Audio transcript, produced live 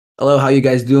Hello, how you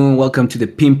guys doing? Welcome to the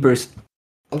Pimpers.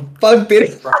 Oh, fuck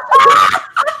it.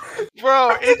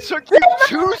 Bro, it took you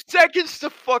 2 seconds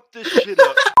to fuck this shit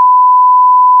up.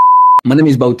 My name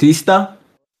is Bautista,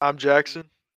 I'm Jackson.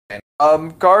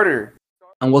 Carter.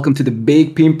 and welcome to the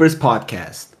Big Pimpers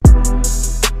podcast.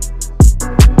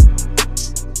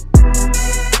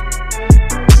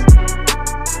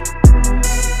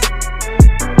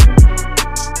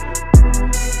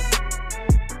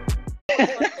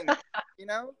 You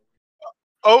know?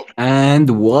 Oh,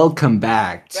 And welcome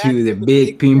back to the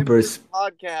Big Pimpers.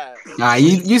 podcast.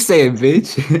 You say it,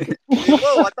 bitch.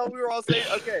 Whoa, I thought we were all saying,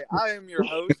 okay, I am your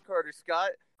host, Carter Scott,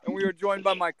 and we are joined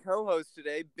by my co-host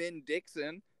today, Ben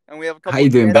Dixon, and we have a couple How you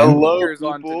doing, guest Ben? speakers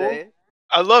on Hello, today.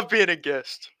 I love being a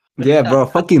guest. Yeah, bro.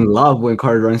 Fucking love when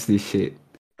Carter runs this shit.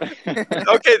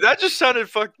 Okay, that just sounded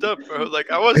fucked up, bro.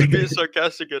 Like, I wasn't being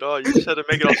sarcastic at all. You just had to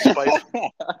make it all spiteful.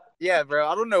 Yeah, bro,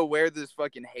 I don't know where this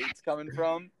fucking hate's coming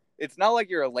from. It's not like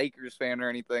you're a Lakers fan or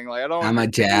anything. Like, I don't. I'm a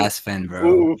jazz fan, bro.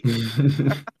 Ooh.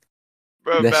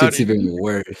 Bro, That shit's Bowdy. even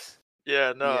worse.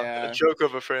 Yeah, no. Yeah. A joke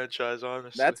of a franchise,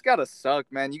 honestly. That's gotta suck,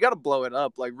 man. You gotta blow it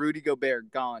up. Like Rudy Gobert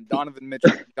gone, Donovan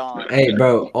Mitchell gone. Hey,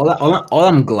 bro. All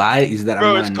I'm glad is that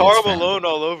Bro, I'm it's not a Karl Nets fan. Malone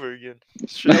all over again.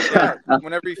 Shit. Yeah,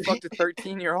 whenever he fucked a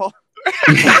 13-year-old.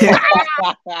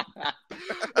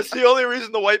 That's the only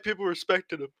reason the white people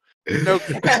respected him. No.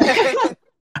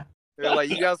 They're like,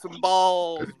 you got some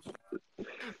balls.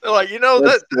 They're like, you know,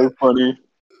 That's so funny.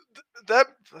 that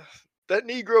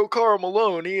Negro Karl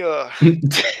Malone, he's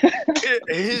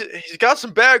got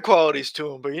some bad qualities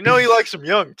to him, but you know he likes them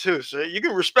young too, so you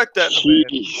can respect that in a man.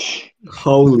 Jeez.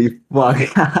 Holy fuck.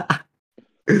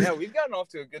 Yeah, we've gotten off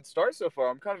to a good start so far.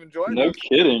 I'm kind of enjoying No this.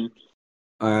 kidding.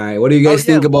 All right. What do you guys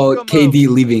Oh, yeah, think about welcome, KD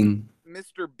leaving?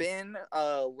 Mr. Ben,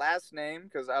 last name,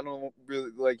 because I don't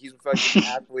really, like, he's a fucking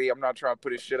athlete. I'm not trying to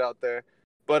put his shit out there.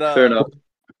 But Fair enough.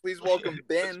 please welcome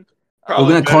Ben. We're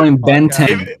Probably gonna call him Ben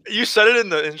 10. You said it in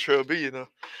the intro, but you know.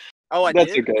 Oh, I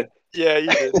That's did? okay. Yeah, you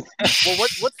did. Well,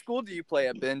 what school do you play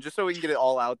at, Ben? Just so we can get it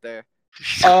all out there.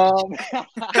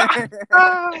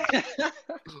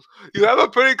 You have a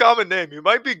pretty common name. You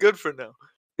might be good for now.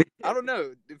 I don't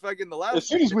know. If I get in the last as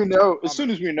soon as we know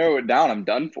it down, I'm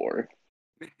done for.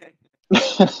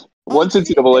 Once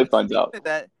speaking NCAA finds out. of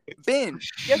that, Ben,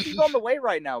 guess who's on the way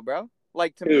right now, bro?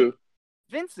 Like, to me, Who?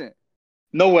 Vincent.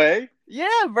 No way. Yeah,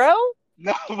 bro.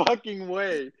 No fucking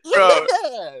way. Bro.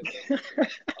 Yeah.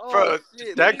 Oh, Bro,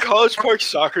 shit. that College Park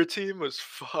soccer team was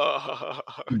fuck.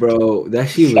 Bro, that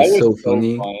shit That was so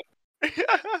funny. fun.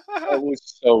 That was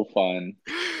so fun.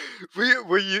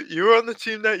 Were you were on the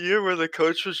team that year where the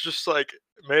coach was just like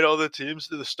made all the teams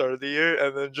to the start of the year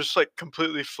and then just like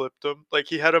completely flipped them? Like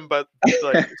he had them by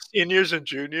like seniors and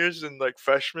juniors and like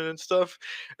freshmen and stuff.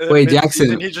 And then Wait, mid-season,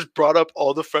 Jackson. he just brought up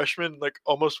all the freshmen, like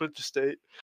almost went to state.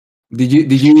 Did you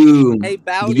Hey, did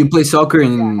Bowdy. you play soccer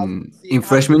Yeah, in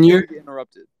freshman year? Get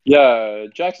interrupted. Yeah,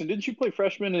 Jackson, didn't you play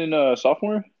freshman in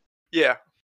sophomore? Yeah.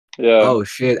 Yeah. Oh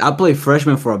shit! I played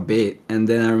freshman for a bit, and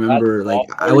then I remember That's like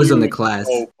awesome. I was on the You were class.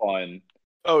 So fun.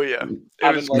 Oh yeah. It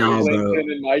Having was like No, crazy. bro.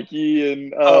 Lincoln and Mikey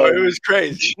and It was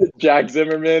crazy. Jack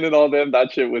Zimmerman and all them.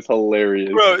 That shit was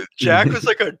hilarious. Bro, Jack was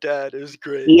like our dad. It was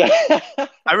great. Yeah.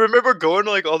 I remember going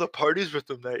to like all the parties with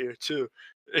him that year too.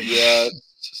 Yeah.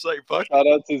 Just like fuck. Shout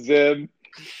out to Zim.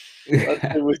 That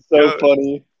shit was so Yeah.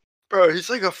 funny. Bro, he's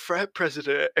like a frat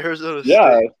president at Arizona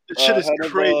Yeah. State. That shit is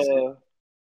crazy.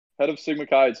 Head of Sigma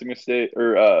Chi at Sigma State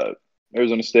or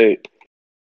Arizona State.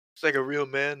 He's like a real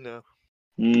man now.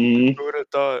 Mhm. Who would have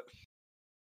thought?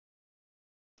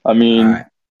 I mean, Alright.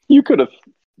 you could have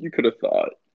thought.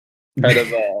 Head of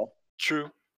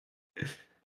True.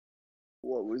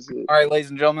 what was it? All right, ladies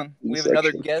and gentlemen, we have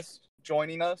another Section. guest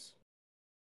joining us.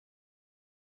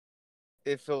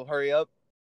 If he'll hurry up.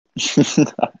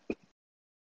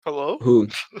 Hello? Who?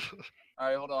 All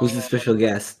right, hold on. Who's the hold on, special hold on.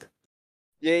 guest?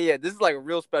 Yeah. This is like a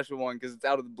real special one because it's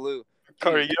out of the blue.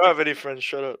 Carter, you don't have any friends.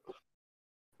 Shut up.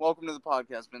 Welcome to the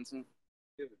podcast, Vincent.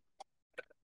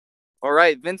 All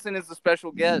right, Vincent is the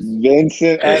special guest.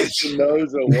 Vincent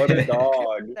Espinoza, what a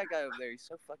dog. That guy over there, he's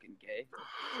so fucking gay.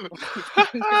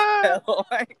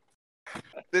 Like,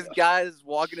 this guy is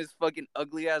walking his fucking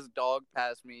ugly ass dog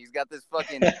past me. He's got this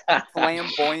fucking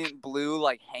flamboyant blue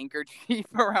like handkerchief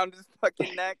around his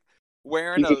fucking neck,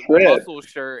 wearing He's a a crip. muscle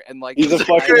shirt and like He's a this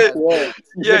fucking tight-ass- crip.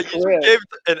 He's Yeah, a you crip. gave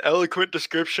an eloquent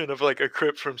description of like a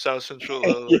crip from South Central.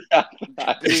 Yeah.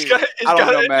 He's Dude, got, I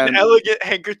don't know, an man. elegant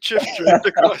handkerchief draped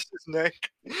across his neck.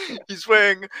 He's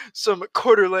wearing some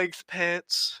quarter-length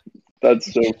pants.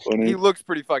 That's so He funny. looks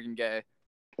pretty fucking gay.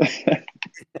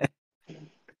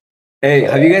 Hey,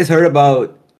 have you guys heard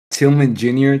about Tillman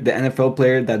Jr., the NFL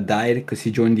player that died because he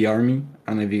joined the army.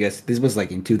 I don't know if you guys. This was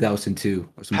like in 2002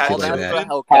 or some Pat shit Oh, like that's Tillman? that.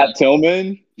 the Hellcat. Pat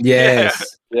Tillman.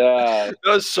 Yes, Yeah.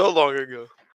 That was so long ago.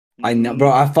 I know,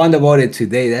 bro. I found about it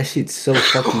today. That shit's so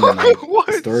fucking like What?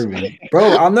 disturbing,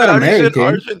 bro. I'm not Now he's in American.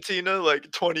 Argentina,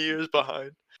 like 20 years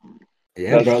behind.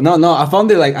 Yeah, bro. No. I found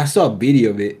it like I saw a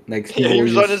video of it. Like Yeah, people he were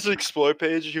was on just- his explore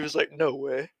page. He was like, "No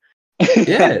way."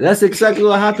 Yeah, that's exactly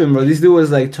what happened, bro. This dude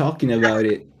was like talking about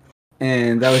it,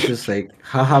 and that was just like,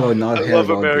 how have I not I heard love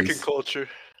about American this? culture.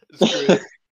 It's great.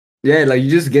 Yeah, like you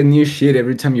just get new shit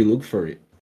every time you look for it.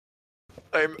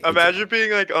 Imagine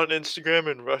being like on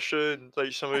Instagram in Russia and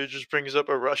like somebody just brings up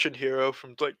a Russian hero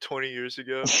from like 20 years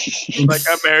ago. Like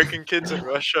American kids in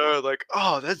Russia are like,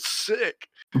 "Oh, that's sick."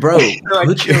 Bro, They like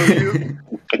put- kill you.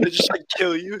 They just like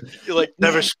kill you. You like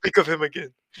never speak of him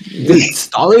again. Dude,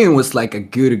 Stalin was like a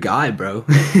good guy, bro.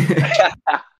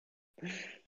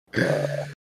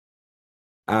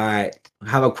 Alright, I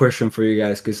have a question for you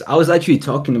guys because I was actually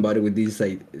talking about it with this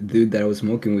like dude that I was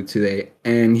smoking with today,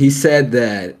 and he said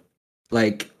that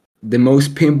like the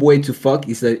most pimp way to fuck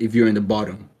is that if you're in the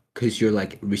bottom because you're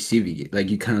like receiving it, like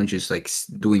you kind of just like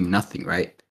doing nothing,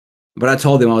 right? But I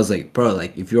told him I was like, bro,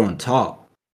 like if you're on top,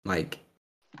 like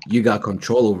you got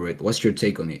control over it. What's your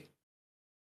take on it?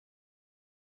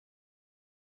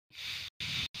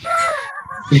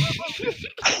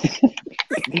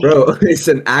 Bro, it's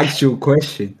an actual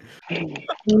question. I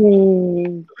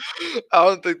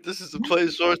don't think this is a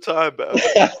place or time, man.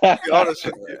 To be honest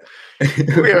with you.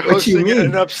 We are What you hosting an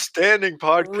mean? upstanding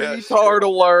podcast. Retard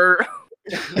alert.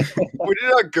 We did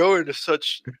not go into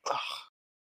such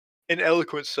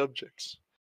ineloquent subjects.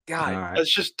 God, Alright.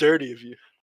 That's just dirty of you.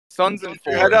 Sons and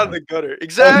Your head four. out of the gutter.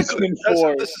 Exactly. and That's four.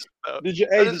 what this is about. Did you?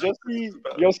 That Hey, is did what you see? it's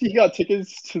about. You see he got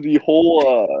tickets to the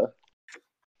whole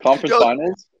conference Yo-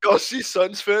 finals. Y'all see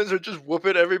Suns fans are just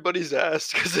whooping everybody's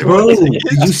ass because they Bro, want did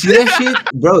you see that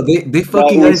shit? Bro, they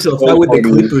fucking got was into a so fight with the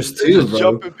funny. Clippers They're too, just bro.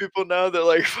 jumping people now. They're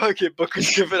like, "Fuck it, Booker's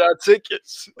giving out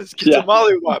tickets. Let's get Yeah. to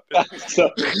mollywhopping."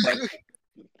 So funny.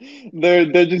 They're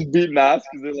just beating ass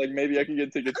because they're like, maybe I can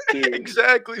get tickets too.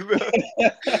 Exactly, bro.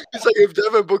 It's like if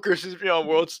Devin Booker sees me on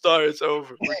World Star, it's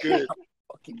over. We're good.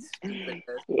 Fucking stupid.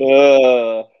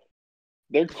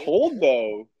 They're cold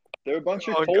though. They're a bunch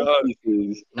of Oh, cold God.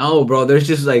 pieces. No, bro, there's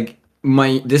just like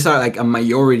these are like a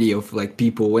majority of like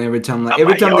people. Every time A they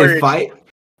majority. fight,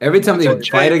 every time What's they up,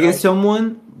 fight Jay, against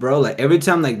someone, bro, like every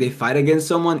time like they fight against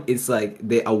someone, it's like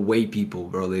they away people,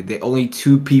 bro. Like they only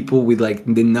two people with like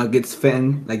the Nuggets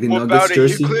fan, like the What Nuggets about it? You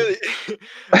jersey. clearly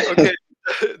okay.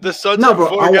 The Suns No, and bro,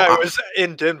 Four guy was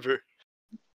in Denver.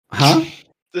 Huh?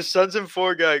 The Suns and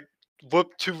Four guy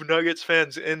whooped two Nuggets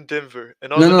fans in Denver,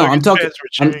 and all No, the no, no, I'm Nuggets talking- fans were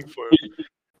cheering for him.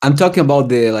 I'm talking about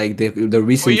the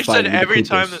recent Well, you fight said with the every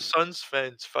time the Clippers. Suns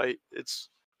fans fight, it's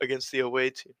against the away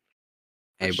team.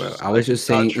 Hey, which bro, is, I was like, just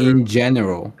not saying true. in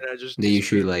general And I just they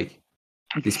usually disagree.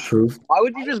 like disprove. Why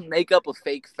would you just make up a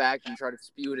fake fact and try to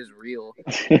spew it as real?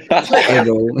 Hey, bro. There's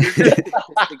no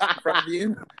statistics in front of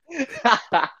you.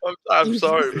 I'm You're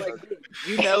sorry, just man. like,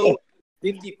 you know,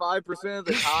 55% of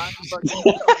the time, fucking, you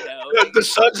don't know. The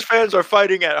Suns fans are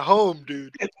fighting at home,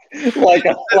 dude. like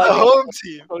The home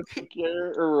team. supposed to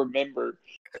care or remember.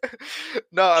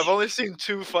 No, I've only seen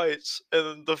two fights,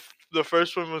 and the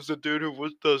first one was the dude who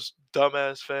whooped those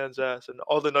dumbass fans' ass, and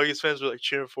all the Nuggets fans were like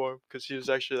cheering for him because he was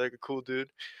actually like a cool dude.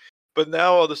 But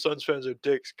now all the Suns fans are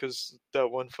dicks because that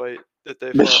one fight that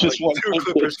they There's fought like just one two thing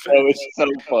Clippers that fans. was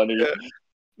so funny. Yeah.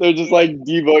 They're just like,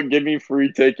 Devo, give me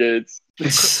free tickets.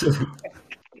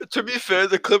 To be fair,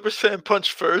 the Clippers fan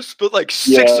punched first, but like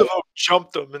six Yeah. of them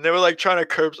jumped them, and they were like trying to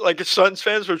curb. Like Suns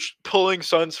fans were pulling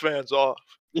Suns fans off.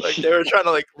 Like they were trying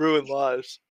to like ruin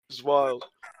lives. It's wild.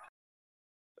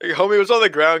 Like homie was on the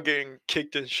ground getting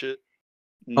kicked and shit.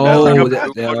 Oh, like a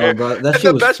that, bad yeah, bro, that And shit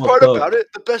the was best fucked part up. about it,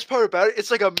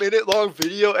 it's like a minute-long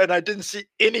video, and I didn't see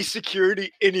any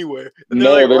security anywhere. And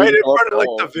No, they're like there right was in not front of like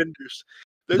at the all. vendors.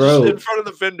 They're Bro. just in front of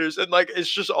the vendors, and like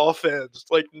it's just all fans,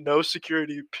 like no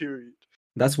security. Period.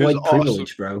 That's It was white awesome.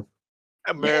 privilege, bro.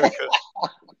 America.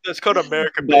 That's called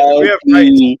America. Baby. We have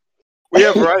rights. Nasty. We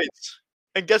have rights.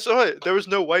 And guess what? There was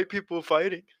no white people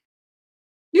fighting.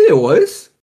 Yeah, it was.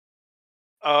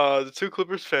 The two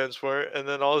Clippers fans weren't, and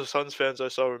then all the Suns fans I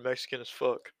saw were Mexican as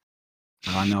fuck.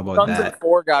 I don't know about Sons that. and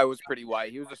Four guy was pretty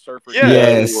white. He was a surfer. Yeah.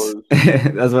 Yes,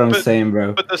 that's what I'm But- saying,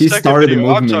 bro. But the He second started the video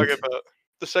I'm movement. talking about,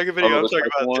 the second video Oh, I'm the talking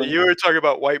second about, one? you were talking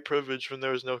about white privilege when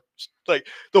there was no, like,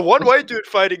 the one white dude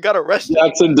fighting got arrested.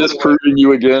 Jackson disproving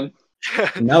you again.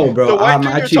 No, bro, the white I'm dude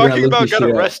actually you're gonna talking look about this got shit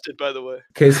up. arrested, by the way.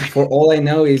 Because for all I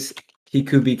know is he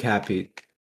could be copied.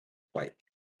 White.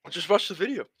 Just watch the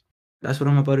video. That's what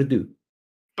I'm about to do.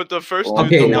 But the first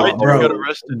Okay, dude, the no, white dude, bro. got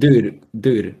arrested.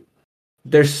 Dude.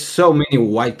 There's so many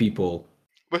white people.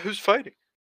 But who's fighting?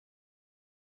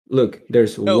 Look,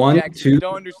 there's No, one, Jackson, you 2.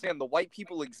 don't understand. The white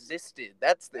people existed.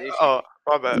 That's the issue. Oh,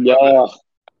 my bad. Yeah.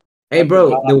 Hey, I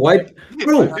bro, forgot. the white.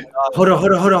 Bro, My bad.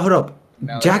 hold up.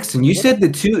 No, Jackson, you said the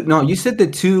two. No, you said the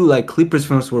two like Clippers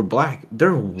fans were black.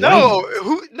 They're white.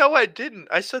 No, no, I didn't.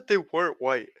 I said they weren't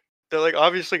white. They're like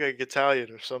obviously like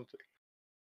Italian or something.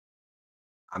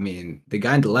 I mean, the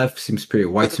guy on the left seems pretty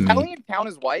white Does to me. Italian count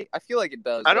as white? I feel like it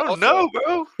does. I but don't also, know,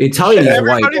 bro. Italian Shit, is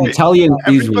white. everybody- Italian is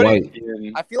everybody-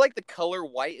 white. I feel like the color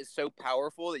white is so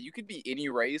powerful that you could be any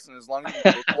race, and as long as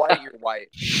you look white, you're white.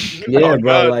 Yeah, Oh, bro.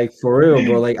 God. Like for real,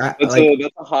 bro. Like That's like.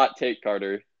 a hot take,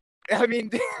 Carter. I mean,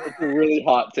 That's a really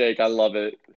hot take. I love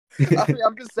it.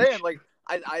 I'm just saying, like,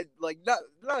 I like not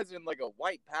as in like a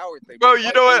white power thing. Bro, but you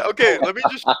white know what? person Okay, power. let me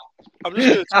just. I'm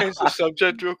just gonna change the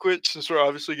subject real quick since we're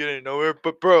obviously getting nowhere.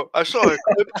 But bro, I saw a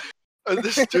clip of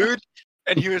this dude,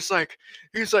 and he was like,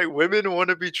 women want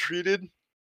to be treated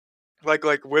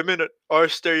like women are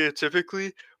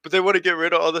stereotypically, but they want to get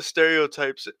rid of all the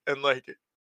stereotypes and like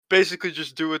basically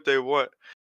just do what they want.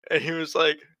 And he was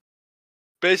like,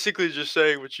 basically just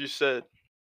saying what you said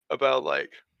about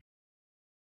like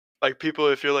people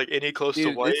if you're like any close to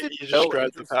Dude, white, this is you just so grab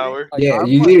the interesting. power. Like, Yeah, I'm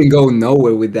you like, didn't go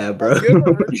nowhere with that, bro. have you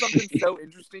ever heard something so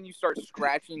interesting you start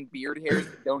scratching beard hairs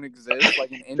that don't exist,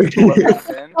 like an inch below your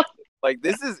chin? Like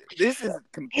this is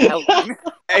compelling.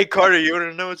 Hey Carter, you want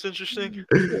to know what's interesting?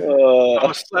 I'm Uh,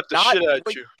 gonna slap the Not shit out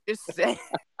like- you. Just say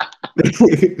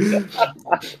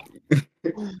that's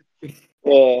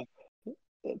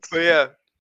But yeah,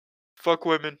 fuck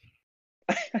women,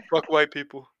 fuck white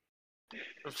people,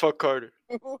 and fuck Carter.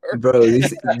 Bro,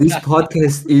 this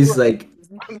podcast is like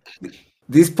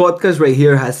this podcast right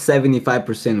here has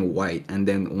 75% white and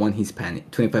then one Hispanic,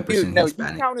 25% Dude, no, you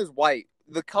Hispanic. count as white.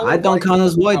 The color I don't white count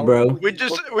is as white, bro. powerful. We You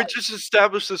just look white.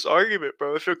 established this argument,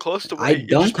 bro. If you're close to I white, you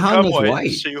don't just count become as white,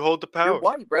 white. so you hold the You're power.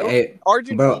 white, bro. Hey,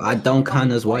 Argentina. bro, I don't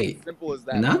count as white. Simple as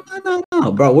that.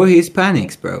 No, bro. We're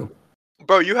Hispanics, bro.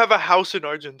 Bro, you have a house in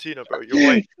Argentina, bro. You're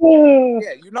white.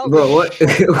 Yeah, you're not. Bro, what?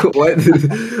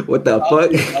 What the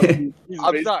fuck?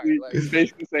 I'm sorry, like- He's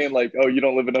basically saying like, "Oh, you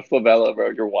don't live in a favela, bro.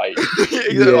 You're white."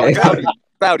 Exactly. Yeah.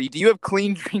 Bowdy, do you have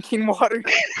clean drinking water?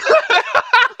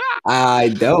 I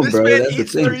don't, This bro. man That's the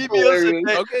eats thing. 3 meals a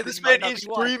day. Okay, This then you might man not eats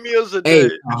be white. 3 meals a Hey,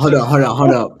 day. hold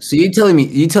up. So you telling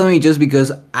me just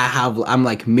because I'm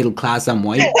like middle class, I'm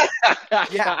white?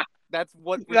 Yeah, that's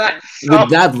what. we're That's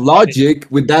saying.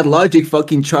 With that logic,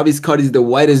 fucking Travis Scott is the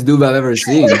whitest dude I've ever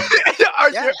seen.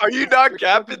 Yeah, are you not you're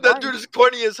capping? fucking That right. dude is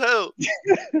corny as hell.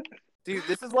 Dude,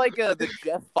 this is like the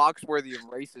Jeff Foxworthy of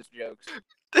racist jokes.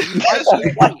 You This- might be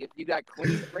white if you got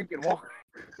clean drinking water.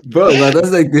 Bro,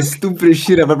 that's like the stupidest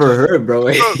shit I've ever heard,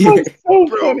 bro. so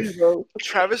Bro. funny, bro.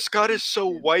 Travis Scott is so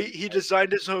white. He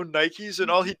designed his own Nikes,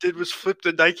 and all he did was flip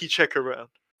the Nike check around.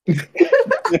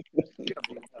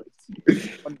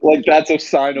 Like that's a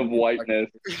sign of whiteness.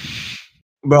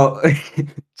 Bro,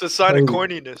 It's a sign of Holy-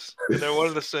 corniness, and they're one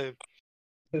and the same.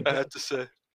 I have to say.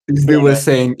 this dude was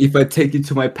saying, if I take you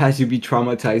to my past, you'll be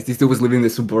traumatized. This dude was living in the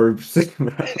suburbs.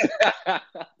 I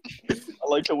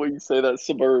like the way you say that,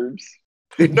 suburbs.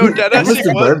 No, deadass, I'm a he was.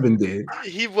 suburban dude.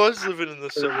 He was living in the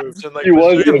suburbs, and like He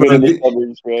was Missouri- living in the Bro,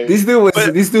 suburbs,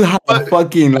 bro. This dude had a but-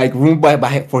 fucking like room by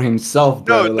for himself,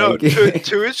 bro. No, like,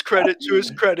 to his credit,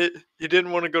 he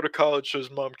didn't want to go to college, so his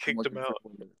mom kicked him out,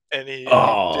 and he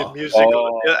Oh. did music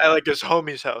at like his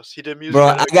homie's house. He did music. bro,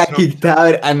 at, I like, got his homie's kicked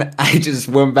out and I just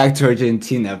went back to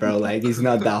Argentina, bro. Like it's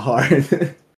not that hard.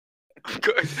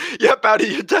 house. Yeah, Bowdy,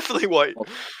 you're definitely white.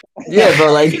 Yeah,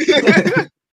 bro. Like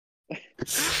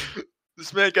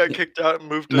This man got kicked out and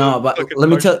moved to. no, but fucking let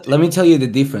me Argentina. tell you the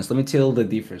difference. Let me tell you the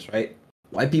difference, right?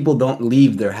 White people don't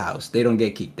leave their house; they don't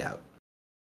get kicked out.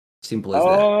 Simple as that.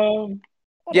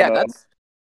 I Yeah, don't know.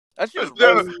 that's just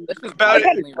No, that's just Bowdy-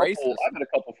 blatantly racist. I've had a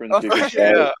couple friends Oh, get kicked yeah.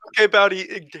 out. Yeah. Okay,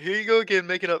 Bowdy. Here you go again,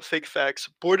 making up fake facts.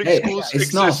 Boarding Hey, schools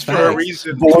it's not exist for a facts.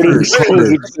 reason. Boarding Carter, schools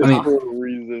exist I mean- for a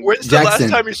reason. When's the Jackson.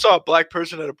 last time you saw a black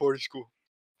person at a boarding school?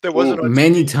 There wasn't Ooh, on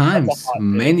Many TV. times, That's a hot take.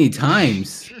 many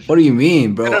times. What do you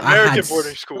mean, bro? An I American had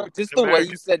boarding school. Bro, just An the way American-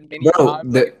 you said many Bro,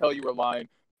 times, the- I can tell you were lying.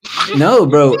 no,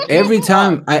 bro. Every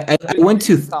time I went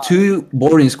to two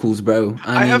boarding schools, bro.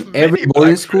 I have in every many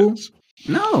boarding black school. friends.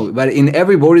 No, but in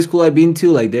every boarding school I've been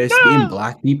to, like there's been No.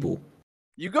 black people.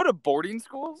 You go to boarding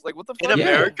schools? Like what the In fuck? You go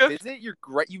America? Visit? You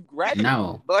graduated.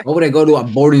 No, Like- why would I go to a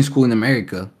boarding school in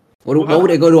America? Why would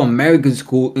I go to American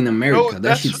school in America? No,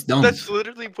 That shit's dumb. that's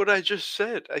literally what I just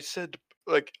said. I said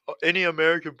like any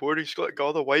American boarding school, like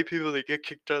all the white people that get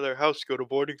kicked out of their house go to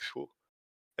boarding school,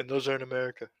 and those are in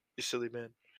America. You silly man.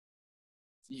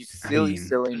 You silly, mean-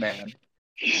 silly man.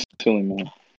 Silly man.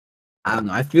 I don't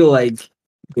know. I feel like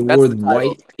the That's word the title.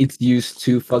 white it's used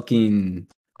too fucking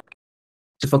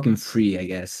free, I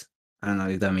guess. I don't know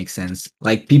if that makes sense.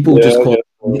 Like people Yeah, just I call guess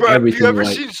so. Bro, have everything you ever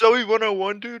white. seen Zoe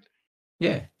 101, dude?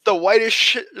 Yeah. The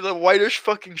whitest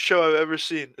fucking show I've ever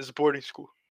seen is Boarding School.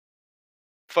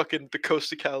 Fucking the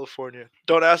coast of California.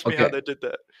 Don't ask me how Okay. they did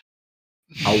that.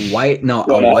 A white no,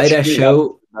 Don't a ask white ass me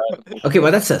show. how- Okay,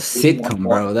 but that's a sitcom,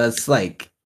 bro. That's like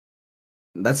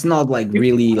that's not like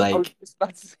really I was like just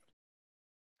about to say-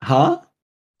 huh?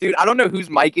 Dude, I don't know whose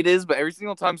mic it is, but every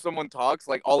single time someone talks,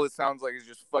 like all it sounds like is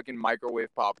just fucking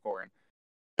microwave popcorn.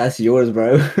 That's yours,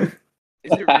 bro.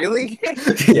 Is it really?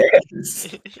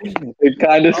 Yes. It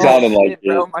kind of sounded like shit,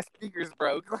 bro. it. My speakers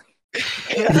broke.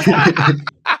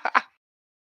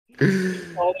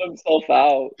 Called himself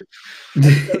out.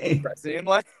 So depressing.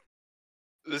 Like,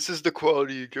 This is the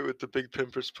quality you get with the Big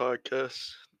Pimpers podcast.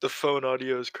 The phone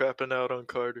audio is crapping out on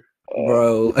Carter.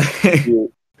 Bro.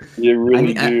 You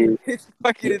really I- do. it's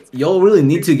fucking. It's, Y'all really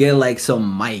need to get like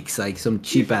some mics, like some you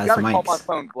cheap ass gotta call my mics.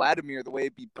 phone Vladimir the way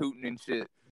it be Putin and shit.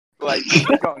 Like, he's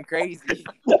going crazy.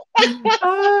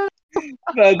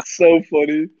 That's so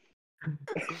funny.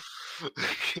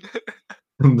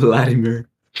 Vladimir.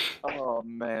 Oh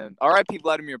man. R.I.P.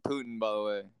 Vladimir Putin, by the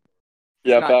way.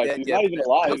 Yeah, not facts. dead He's yet, not but even that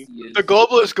alive. pussy is. The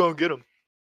globalists gonna get him.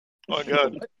 Oh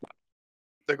god.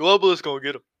 The globalists gonna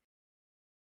get him.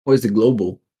 Where's the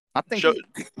global? I think Show-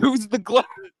 who's the globe?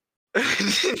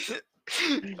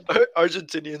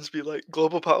 Argentinians be like,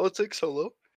 global politics,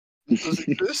 hello? Does it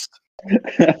exist?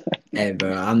 Hey,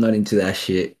 bro, I'm not into that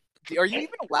shit. Are you even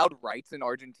allowed rights in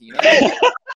Argentina?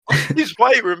 He's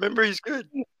white, remember? He's good.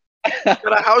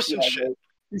 Got a house and Yeah, shit.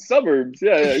 He's suburbs.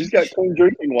 Yeah. He's got clean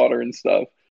drinking water and stuff.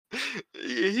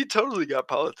 He totally got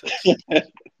politics.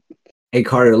 Hey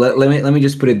Carter, let me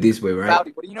just put it this way, right?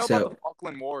 Rowdy, what do you know So- about the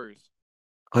Falkland Wars?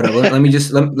 Hold on, let me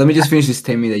just finish this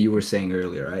statement that you were saying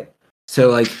earlier, right? So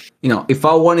like, you know, if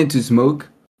I wanted to smoke,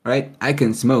 right, I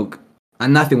can smoke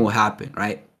and nothing will happen,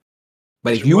 right?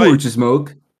 But if You're you were right. to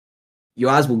smoke, your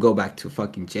ass will go back to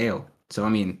fucking jail. So I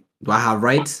mean, do I have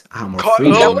rights? I have more Car-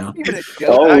 freedom, oh. That you know? wasn't even a joke.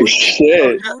 Oh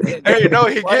shit! Hey, no,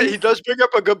 he What? does bring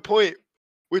up a good point,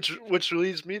 which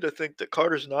leads me to think that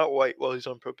Carter's not white while he's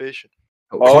on probation.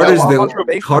 Carter's I'm on the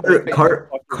probation.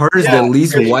 Carter's Yeah, the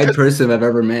least because- white person I've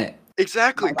ever met.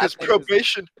 Exactly, My because last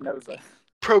name is-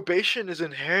 probation is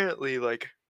inherently like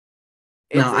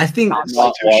No, I think- Not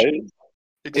constitution. white.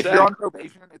 if you're Exactly. on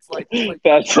probation, it's like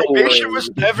That's Probation hilarious.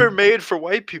 was never made for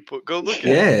white people. Go look at it.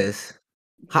 Yes.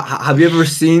 Have you ever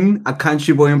seen a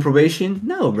country boy on probation?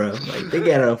 No, bro. Like they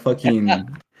get a fucking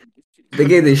they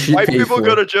get their shit White paid people for.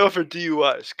 go to jail for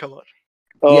DUIs. Come on.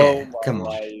 Oh Yeah, my come on.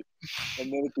 life.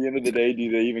 And then at the end of the day,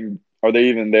 are they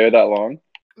even there that long?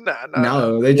 Nah.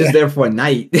 No, they're just there for a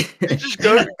night. They just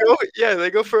go. Yeah, they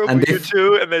go for a And week they or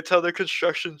two, and they tell their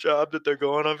construction job that they're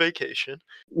going on vacation.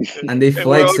 and they And we're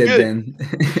flex all it good.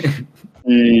 then.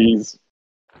 Jeez.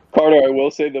 Carter, I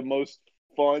will say the most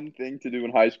fun thing to do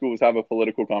in high school was have a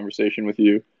political conversation with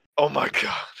you. Oh my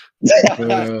god.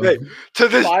 Bro. Hey, to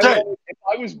this day, If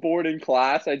I was bored in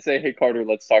class, I'd say, "Hey, Carter,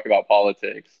 let's talk about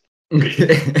politics."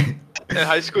 in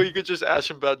high school, you could just ask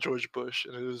him about George Bush,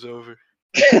 and it was over.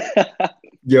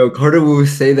 Yo, Carter will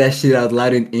say that shit out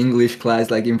loud in English class,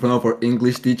 like in front of our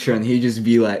English teacher, and he'd just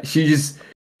be like, she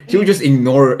would just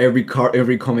ignore every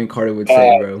comment Carter would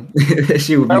say, bro.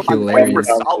 She would be my points were hilarious.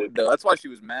 solid though. That's why she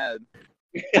was mad.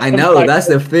 I know, that's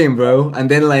the thing, bro. And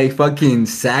then like fucking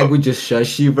Sag would just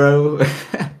shush you, bro.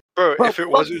 Bro, Bro, if it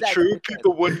fuck wasn't Zach true, Efron.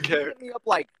 people wouldn't He care. hit me up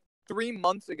like 3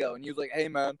 months ago, and he was like, "Hey,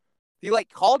 man." He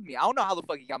like called me. I don't know how the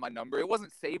fuck he got my number. It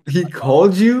wasn't saved. in He my phone.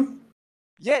 called you?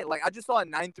 Yeah, like I just saw a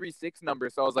 936 number,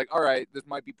 so I was like, "All right, this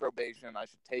might be probation. I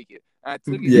should take it." And I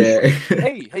took it. Yeah.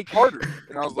 Hey, Carter.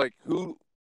 And I was like,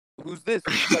 who's this?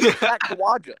 He's like, Zach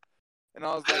Kawaja. And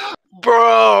I was like,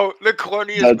 Bro, the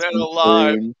corniest That's man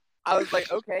alive. insane.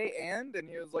 okay, and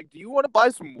he was like, "Do you want to buy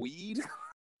some weed?"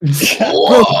 Bro,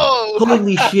 Whoa!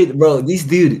 holy shit, bro. This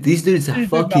dude's a He did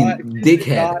fucking not- he did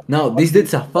dickhead. not No, this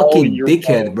dude's a call fucking your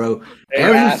dickhead, phone. bro. Hey,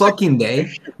 Every ask- fucking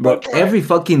day, bro. Every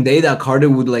fucking day that Carter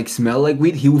would like smell like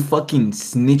weed, he would fucking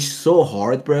snitch so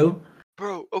hard, bro.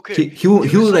 Bro, okay. He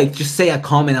would was like just say a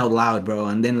comment out loud, bro,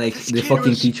 and then like This the kid fucking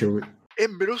was- teacher would.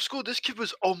 In middle school, this kid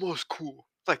was almost cool.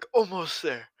 Like, almost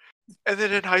there. And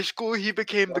then in high school, he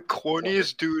became the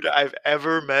corniest dude I've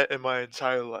ever met in my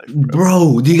entire life. Bro.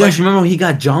 Bro, do you guys remember he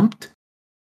got jumped?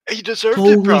 He deserved it,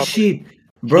 Holy probably. shit.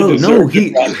 Bro, no,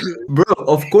 he bro,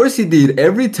 of course he did.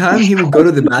 Every time he would go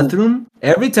to the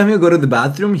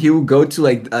bathroom, he would go to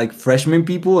like freshman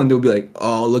people and they'll be like,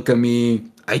 "Oh, look at me.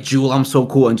 I jewel, I'm so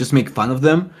cool," and just make fun of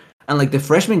them. and like the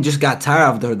freshman just got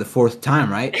tired after the fourth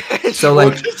time, right? He So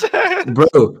like, whooped his ass.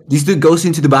 bro, this dude goes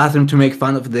into the bathroom to make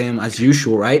fun of them as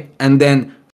usual, right? And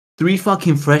then 3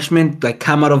 fucking freshmen like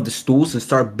come out of the stools and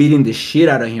start beating the shit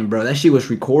out of him, bro. That shit was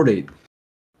recorded.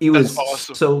 It That's was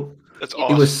awesome. so. That's It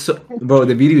awesome. was so, bro.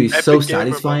 The video is so Epic gamer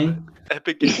satisfying. moment.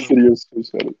 Epic This gamer. video is so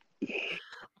funny.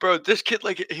 Bro, this kid,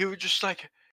 like, he was just like,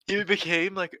 he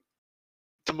became like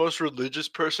the most religious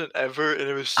person ever, and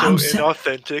it was so I'm sa-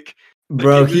 inauthentic.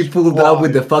 Bro, it he was pulled up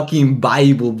with the wild. fucking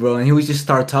Bible, bro, and he would just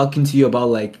start talking to you about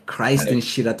like Christ and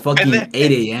shit at fucking then-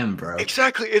 8 a.m., bro.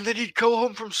 Exactly, and then he'd go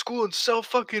home from school and sell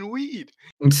fucking weed.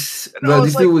 It's- And I Bro, was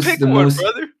this like, dude was pick the one, most.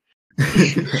 brother.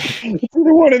 It's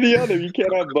either one or the other. You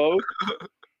can't have both.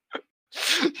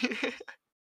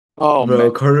 Oh Bro,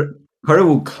 man. Carter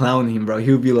will clown him, bro.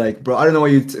 He'll be like, bro, I don't know why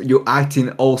you acting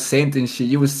all saint and shit.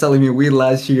 You was selling me weed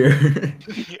last year.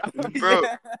 Bro.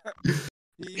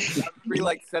 He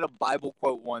like said a Bible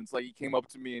quote once. Like he came up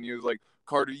to me and he was like,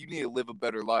 "Carter, you need to live a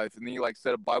better life." And then he like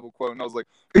said a Bible quote, and I was like,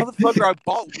 "Motherfucker, I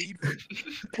bought weed."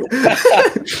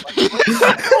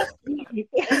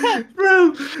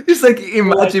 Bro, it's like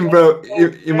imagine, bro.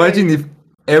 Imagine if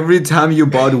every time you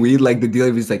bought weed, like the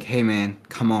dealer was like, "Hey, man,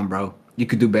 come on, bro, you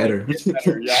could do better."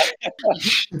 Better, yeah.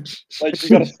 Like, you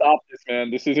gotta stop this,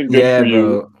 man. This isn't good Yeah, for you.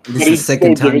 bro. This But is the he's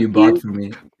second still time you giving bought you- from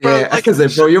me. Bro, Yeah, like, I was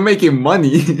like, bro, you're making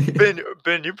money.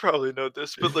 Ben, you probably know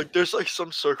this, but like, there's like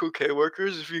some Circle K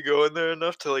workers. If you go in there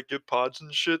enough to like get pods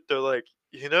and shit, they're like,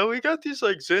 we got these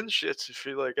like Zen shits. If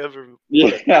you like ever,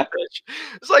 Yeah.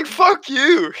 it's like fuck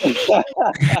you.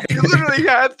 You literally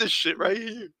have this shit right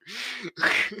here.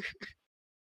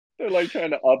 They're like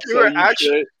trying to You were upsell you actually-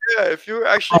 shit. Yeah, if you were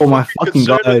actually Oh my fucking fucking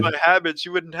concerned with God. my habits,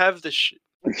 you wouldn't have this shit.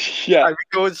 Yeah. I'd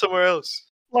be going somewhere else.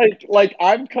 Like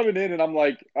I'm coming in and I'm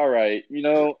like, all right,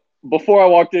 before I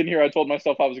walked in here, I told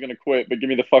myself I was gonna quit, but give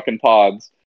me the fucking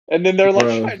pods. And then they're like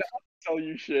Bro. trying to upsell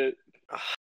you shit.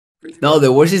 No,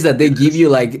 the worst is that they give you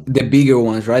like the bigger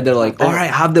ones, right? They're like, damn. all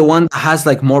right, have the one that has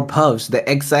like more puffs, the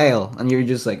XL, and you're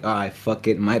just like, all right, fuck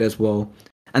it, might as well.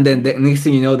 And then the next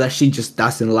thing you know, that shit just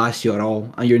doesn't last you at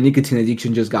all, and your nicotine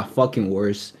addiction just got fucking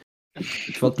worse.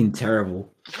 It's fucking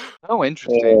terrible. Oh,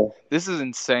 interesting. Uh, This is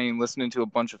insane. Listening to a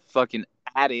bunch of fucking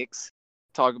addicts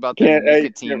talk about their Can't- hey,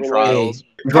 nicotine can't relate. trials.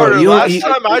 Bro, Carter, you- last you-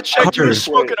 time I checked, you were Carter.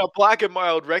 smoking a black and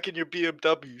mild, wrecking your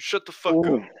BMW. Shut the fuck up.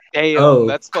 ooh, Damn, Oh.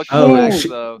 that's fucking Oh, facts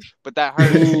shit. though. But that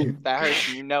hurts. That hurts,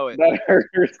 and you know it. that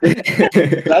hurts.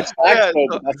 That's facts Yeah, though,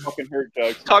 but that fucking hurt,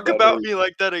 Jux. Talk That about hurts. me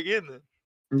like that again, then.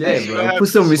 Yeah, You bro, have put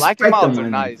some Black respect and on milds my are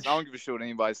name. nice. I don't give a shit what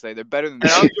anybody say. They're better than I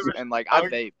don't the give a- and like I I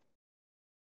don't- vape.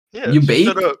 Yeah, You shut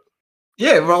vape? up.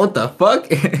 Yeah, bro, what the fuck,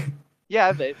 Yeah,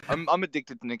 I vape. I'm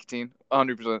addicted to nicotine,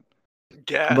 100%.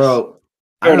 Gas. bro?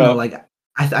 I Fair don't know, enough. like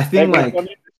I Hey, think man, like some of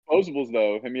your disposables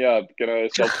though. Hit me up. Gonna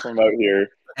self promote here.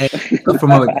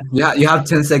 promote. Yeah, you have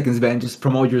 10 seconds, man. Just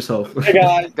promote yourself. Hey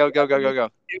guys, Go. any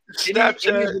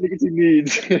Snapchat. nicotine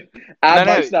needs. Add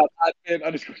No, my no. snap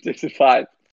 @Dixon5.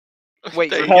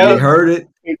 Wait, There you repeat You go. it. heard it.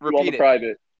 Put you on Repeat the it.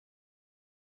 private.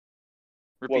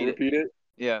 Repeat it. Repeat it.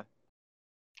 Yeah.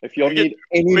 If y'all We could- need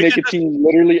any we could nicotine,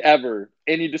 literally ever,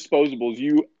 any disposables,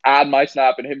 you add my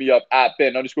snap and hit me up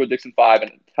 @Ben_Dixon5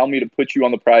 and tell me to put you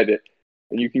on the private,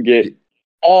 and you can get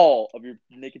all of your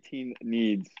nicotine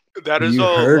needs. That is You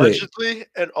all heard it. allegedly,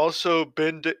 and also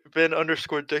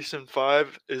Ben_Dixon5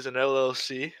 is an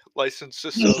LLC licensed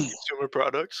to sell consumer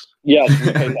products. Yes,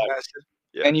 we pay that.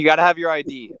 Yeah. And you gotta have your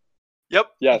ID. Yep.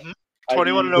 Yes. mhm.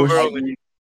 21 and ID, over ID. only.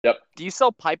 Do you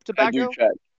sell pipe I tobacco? do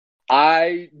check.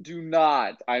 I do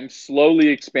not. I'm slowly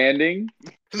expanding.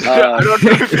 I don't know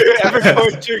if you're ever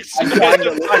going to I'm trying expand to,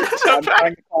 the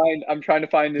pipe I'm trying to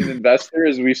find an investor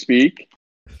as we speak.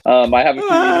 I have a few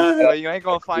meetings Well, you ain't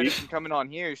gonna find it from coming on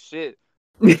here. Shit.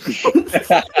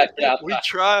 yeah. We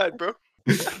tried, bro.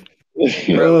 Bro,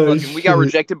 Oh, fucking, we got shit.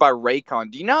 rejected by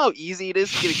Raycon. Do you know how easy it is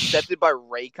to get accepted by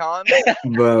Raycon?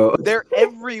 Bro. They're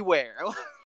everywhere.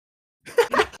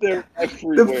 They're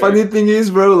everywhere. The funny thing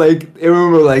is, bro, like I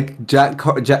remember, like Jack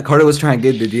Carter was trying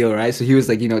to get the deal, right? So he was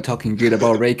like, talking good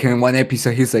about Raycon. One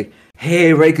episode, he's like,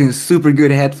 "Hey, Raycon, super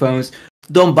good headphones.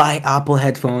 Don't buy Apple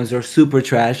headphones; they're super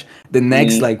trash." The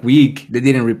next Mhm. week, they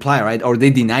didn't reply, right? Or they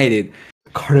denied it.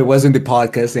 Carter was in the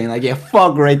podcast saying like, "Yeah,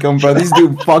 fuck Raycon, bro. This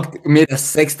dude made a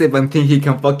sex tape and think he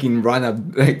can fucking run a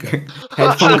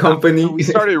headphone company." We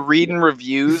started reading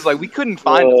reviews. Like we couldn't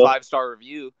find a 5-star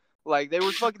review. Like they're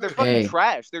fucking Hey.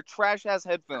 trash. They're trash ass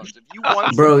headphones. If you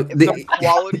want Bro, some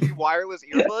quality wireless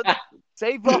earbuds,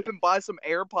 save up and buy some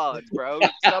AirPods, bro.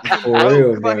 Stop being For broke,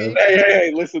 real, bro. like,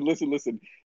 Hey, listen.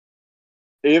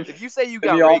 if you say you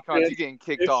got the Raycons, offense- you're getting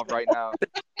kicked off right now.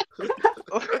 It's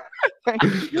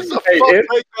a Hey, fuck if-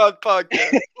 Raycon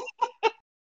podcast.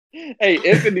 Hey,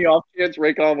 if in the off chance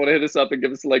Raycon want to hit us up and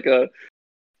give us like a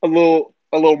little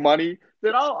money,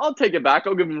 then I'll take it back.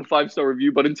 I'll give him a 5-star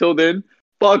review. But until then,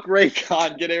 fuck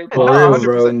Raycon. Get For AirPods. real,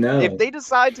 bro. 100%. No, If they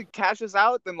decide to cash us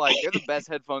out, then like they're the best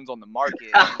headphones on the market.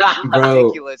 I mean, we're bro.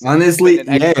 ridiculous. if we're Honestly,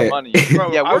 spending extra yeah. money.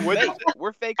 Bro, Yeah, I we're would- fake.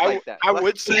 We're fake I, like that. I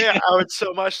would say I would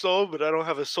sell my soul, but I don't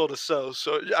have a soul to sell.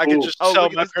 So I could Ooh. just Oh, sell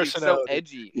look my at this dude, so personality.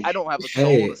 edgy. I don't have a soul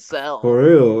Hey, to sell. for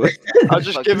real. I'll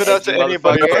just Fucking give it out to edgy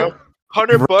anybody, motherfucker. bro.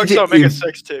 $100, I'll make a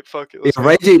sex tape. Fuck it. If Let's go.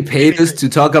 Ray J paid us Anything. to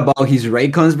talk about his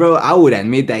Raycons, bro, I would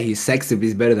admit that his sex tape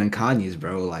is better than Kanye's,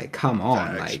 bro. Like, come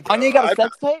on, Facts, like, bro. Kanye got a I-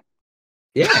 sex tape?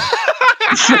 yeah.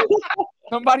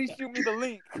 Somebody shoot me the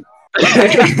link.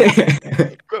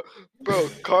 Bro,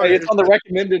 Carter. Hey, it's on the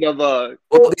recommended of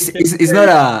Well, it's not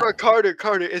a. Bro, Carter.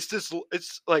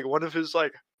 It's like one of his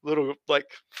like little like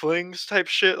flings type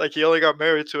shit. Like he only got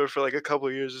married to her for like a couple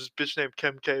of years. This bitch named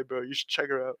Kim K, bro. You should check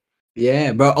her out.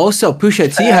 Yeah, bro. Also,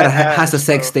 Pusha T has a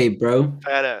sex bro. tape, bro.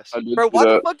 Fat ass. Bro, why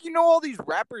the fuck you know all these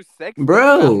rappers' sex tapes?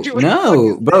 Bro, Dude, what the no,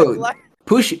 fuck is bro. this? Like,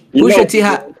 You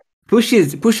know-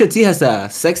 Pusha T has a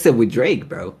sex tape with Drake,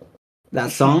 bro.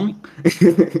 That song.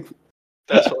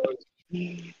 That's hard.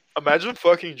 Imagine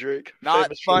fucking Drake. not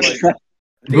famous for, funny. like-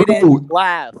 Didn't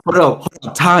laugh. Hold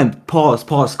up. Time.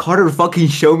 Pause. Carter fucking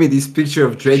show me this picture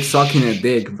of Drake sucking a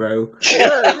dick, bro.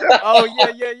 Oh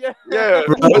yeah. Yeah,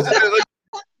 Bro.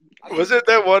 wasn't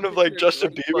that one of like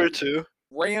Justin Bieber too?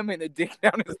 Ramming a dick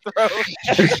down his throat.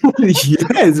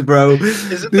 Yes, bro. Isn't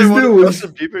This that one dude of was.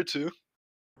 Justin Bieber too?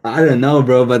 I don't know,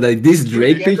 bro, but like this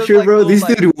Drake Yeah, there's, picture, like, bro. little, This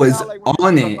like, dude was you know, like, when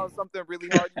on you suck it. on something really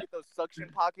hard, you get those suction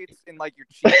pockets in like your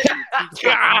cheeks. And your cheeks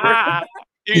get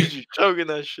Easy, choking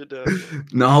that shit down.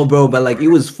 No, bro, but like it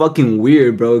was fucking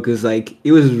weird, bro, because like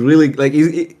it was really like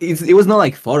it was not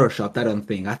like photoshopped. I don't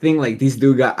think. I think like this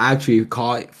dude got actually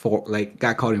caught in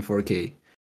 4K.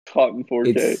 Caught in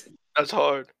 4K. It's That's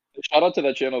hard. Shout out to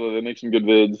that channel though. They make some good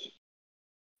vids.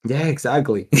 yeah,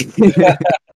 exactly.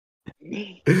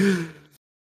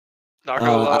 Not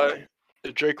gonna Uh, lie.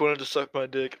 If Drake wanted to suck my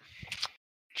dick,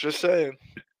 just saying.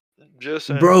 Just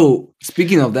saying. Bro,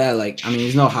 speaking of that, like I mean,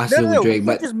 it's not hostile with we Drake, can't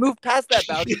but just move past that,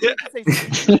 Bowdy. We can't say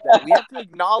something like that. We have to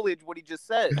acknowledge what he just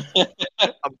said.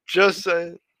 I'm just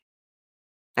saying.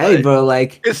 hey, bro,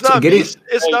 like It's not getting me.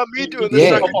 It's not me doing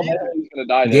Yeah. this. sucking either. He's gonna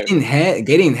die there.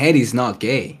 getting head is not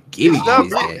gay. Giving It's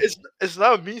not head is me. gay. It's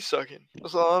not me sucking.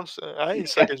 That's all I'm saying. I ain't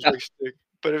sucking Drake's dick.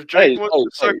 But if Hey, Drake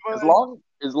wants to suck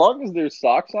as long as there's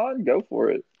socks on, go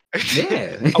for it.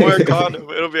 Yeah. I wear a condom.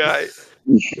 It'll be alright.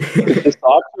 If the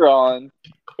socks are on,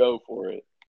 go for it.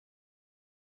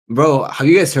 Bro, have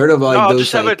you guys heard of like No, I'll those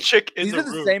just have a like chick in These the are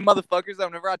the room. same motherfuckers that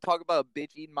whenever I talk about a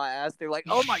bitch eating my ass, they're like,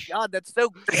 "Oh my god, that's so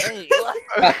gay."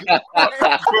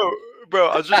 bro,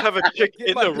 I'll just have a chick Get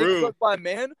in my the dick room. sucked by a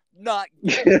man, not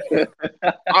gay.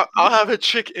 I'll have a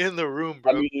chick in the room,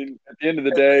 I bro. mean, at the end of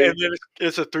the day, And then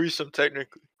it's a threesome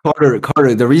technically. Carter?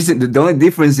 The only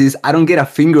difference is I don't get a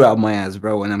finger out my ass,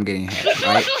 bro, when I'm getting head,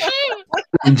 right?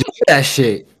 Enjoy that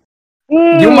shit.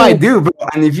 You might do, bro.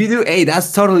 And if you do, hey,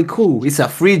 that's totally cool. It's a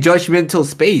free judgmental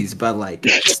space, but like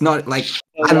it's not like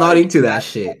I'm not into that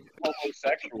shit.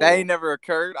 homosexual. That ain't never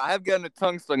occurred. I have gotten a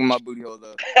tongue stuck in my booty hole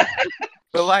though.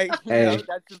 But like, you Hey. know,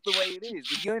 that's just the way it is.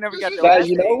 If you ain't never got no That, ass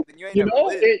you know, ate, then you ain't never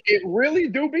lived. it really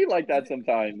do be like that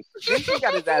sometimes. Vincent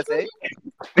got his ass ate.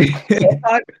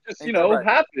 Sometimes it just, Ain't that right?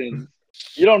 happens.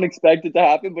 You don't expect it to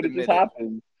happen, but it Admit just it.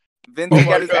 happens. Vincent Oh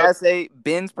my got his God. ass ate.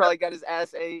 Ben's probably got his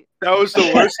ass ate. That was the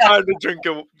worst time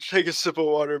to take a sip of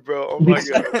water, bro. Oh my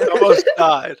god. I almost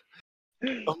died.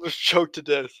 Almost choked to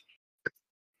death.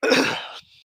 You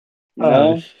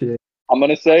know? Oh shit. I'm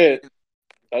gonna say it.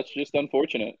 That's just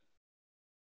unfortunate.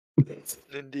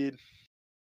 Indeed.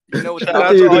 You know what? Shout I out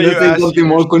thought to you were all gonna you say ass something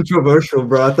more controversial,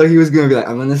 bro. I thought he was gonna be like,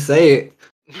 I'm gonna say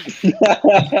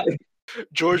it.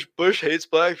 George Bush hates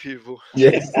black people.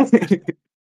 Yeah.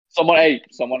 Someone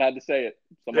had to say it.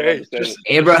 Someone Hey, had to say just-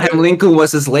 it. Abraham Lincoln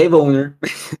was a slave owner.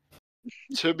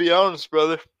 To be honest,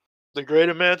 brother, the great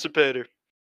emancipator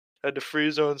had to free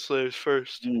his own slaves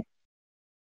first.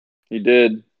 He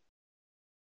did.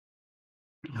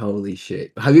 Holy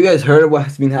shit. Have you guys heard of what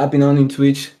has been happening on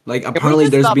Twitch? Like Can apparently we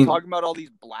just there's stop been talking about all these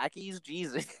blackies?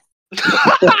 Jesus.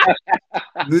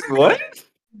 this what?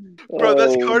 Bro,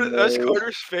 that's Oh, That's no.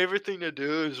 Carter's favorite thing to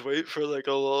do is wait for like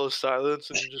a lull of silence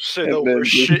and just say the And then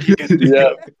worst just- shit you can think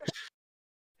Yeah.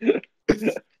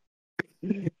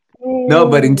 of. No,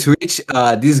 but in Twitch,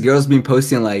 these girls been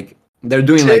posting like they're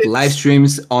doing like live Tits.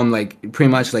 streams on like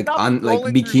pretty much like Stop on like scrolling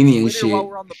through bikini and Twitter shit. While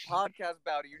we're on the podcast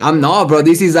about it. You're I'm just not, bro.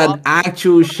 This is an stop.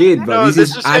 actual shit, bro. No, this this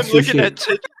is is him actual looking shit. at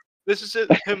tits. This is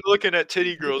him looking at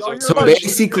titty girls. y'all on hear So about Twitch.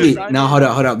 basically, Chinese? now hold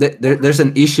up. There's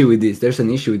an issue with this. There's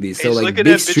an issue with this. So He's like looking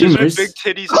big at bitches with streamers, big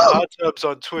titties and hot tubs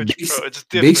on Twitch, big, bro. It's big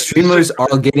different. It's streamers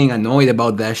different. are getting annoyed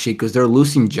about that shit because they're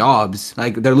losing jobs.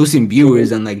 Like they're losing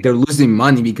viewers and like they're losing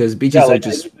money because bitches Yeah, are like,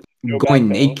 just go going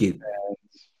back to naked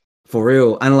for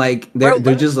real. And like Bro,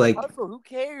 they're let just them like hustle. Who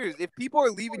cares? If people are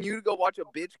leaving you to go watch a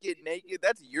bitch get naked,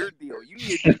 that's your deal. You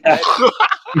need to do better.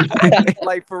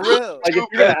 Like for real. Like if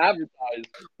you're gonna advertise,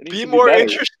 it needs Be to be more better.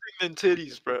 interesting than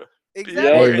titties, bro. Exactly.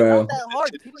 Yeah. Hey, It's bro. not that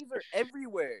hard. Titties are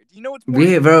everywhere. Do you know what's more?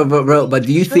 Yeah, bro. But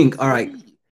do you Straight think? All right,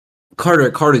 free.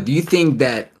 Carter, do you think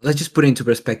that, let's just put it into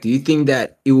perspective, do you think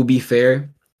that it would be fair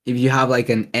if you have like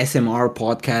an SMR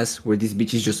podcast where this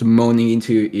bitch is just moaning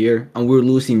into your ear and we're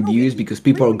losing No, views it's because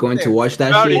people are extremely going to fair. watch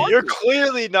that Howdy, shit? you're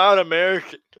clearly not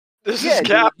American. This Yeah, is dude,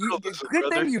 capitalism, good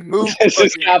brother. thing you moved to This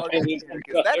is fucking capitalism, Argentina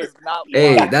because that is not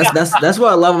Hey, life. that's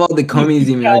what I love about the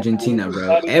communism in Argentina,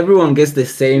 bro. Everyone gets the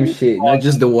same shit, not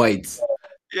just the whites.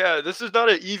 Yeah, this is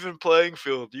not an even playing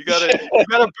field. You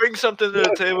gotta bring something to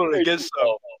the table to get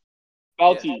some.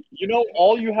 Balti, you know,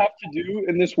 all you have to do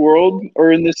in this world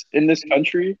or in this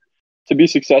country to be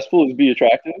successful is be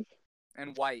attractive.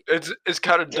 And white. It's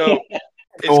kind of dope.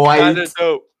 It's White. kind of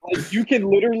dope. Like you can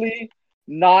literally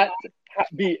not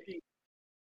be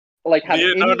like have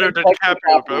Leonardo any intellectual DiCaprio,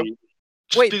 bro. property.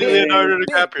 Just Wait, be Ben, Leonardo Ben,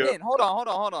 DiCaprio. Ben, hold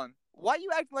on. Why you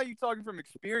acting like you talking from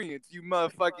experience? You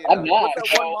motherfucking. I'm not.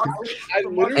 What's that one monster? I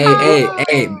from literally Marvel?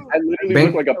 Hey, I literally Ben-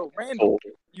 look like a Yo, Randall.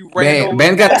 pencil. You Randall.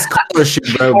 Ben got a scholarship,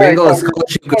 bro. All Ben right, got a Carter,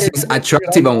 scholarship because Carter, he's you don't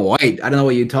attractive bring it and white. I don't know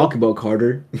what you talk about,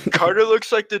 Carter. Carter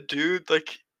looks like the dude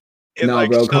like in No,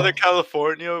 like bro, Southern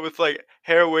California with like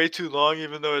hair way too long,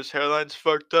 even though his hairline's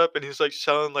fucked up, and he's like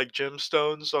selling like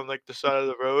gemstones on like the side of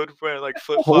the road, wearing like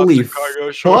flip flops Holy and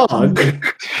cargo shorts.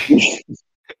 fuck.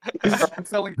 I'm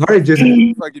selling. Carter just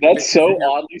fucking That's bitches so in your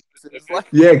oddly business. It's like,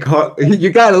 yeah, you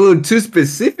got a little too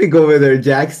specific over there,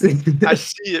 Jackson. I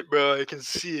see it, bro. I can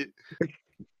see it.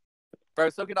 bro,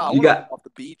 so can I. I You wanna got- live off the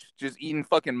beach, just eating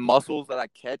fucking mussels that I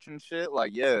catch and shit.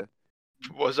 Like, yeah.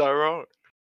 Was I wrong?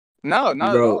 No,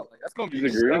 not Bro, at all. Like, that's gonna be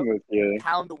He's agreeing with you.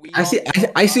 pound of weed. I on see. me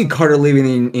all I the see time. Carter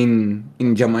living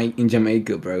in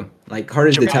Jamaica, bro. Like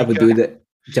Carter's the type of Jamaica. dude that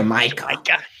Jamaica,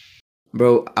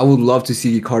 bro. I would love to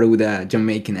see Carter with a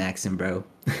Jamaican accent, bro.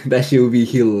 That shit would be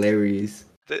hilarious.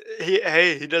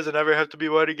 He doesn't ever have to be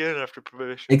white again after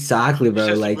probation. Exactly, He bro.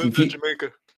 just Like moved if to you,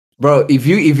 Jamaica. bro, if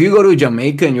you go to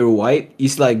Jamaica and you're white,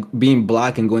 it's like being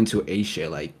black and going to Asia.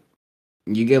 Like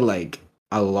you get like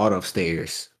a lot of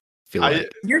stares. Feel I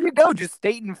like. Here you go, just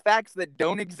stating facts that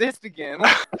don't exist again.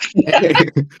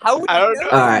 How would I you don't know? know.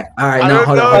 All right. I No, don't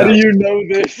hold know. on. How Hold do on. you know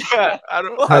this? Yeah, I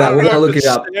don't. Hold I on, don't we know gotta if look it's it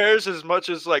up. stairs as much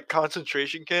as like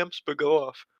concentration camps, but go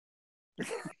off.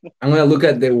 I'm gonna look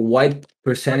at the white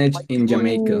percentage Like, in people are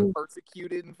Jamaica. getting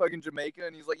persecuted in fucking Jamaica,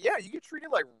 and he's like, "Yeah, you get treated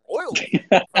like royalty."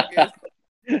 Fucking-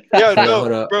 Yeah, hold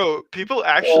no, up. bro. People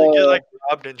actually get like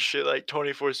robbed and shit like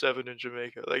 24/7 in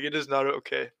Jamaica. Like it is not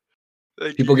okay.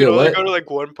 Like People you get can only what? go to like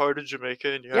one part of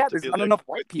Jamaica, and you yeah, have to there's be not like, enough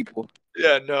white people.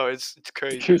 yeah, no, it's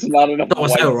crazy. There's not enough.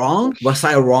 Was I wrong? Was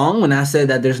I wrong when I said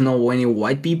that there's no any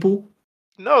white people?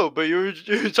 No, but you were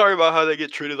talking about how they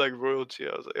get treated like royalty.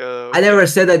 I was like, I never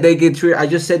said that they get treated. I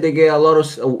just said they get a lot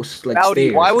of like Rowdy,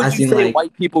 stares. why would as you in, say like,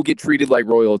 white people get treated like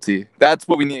royalty? That's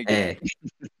what we need to get.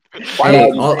 Why hey,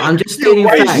 would you say I'm just you stating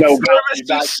white facts. No,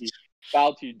 supremacists.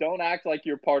 Balti, don't act like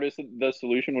you're part of the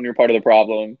solution when you're part of the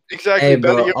problem. Exactly, Hey,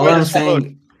 Betty, bro. you're All white I'm as fuck.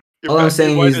 saying, You're all I'm you're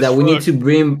saying white is as that we need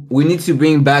fuck. to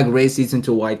bring back racism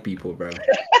to white people, bro.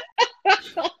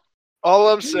 All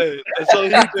I'm saying. That's all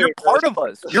he's Dude, doing. you're part of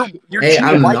us. You're Hey, too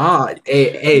I'm white. not.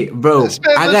 Hey, bro. This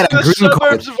man I lives got in a the green card.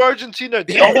 suburbs of Argentina.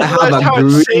 Do The you only I have realize a how green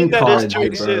insane that is card, to bro.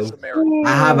 exist? America.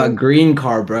 I have a green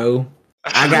card, bro.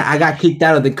 I got kicked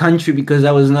out of the country because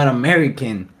I was not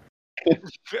American. I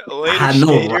Later, had no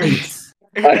skater. rights.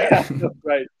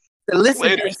 Right. Listen,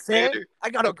 Later, I said skater. I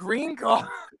got a green card.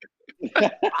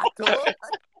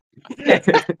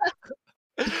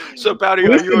 So, Bowdy, are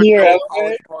Listen you here, a okay?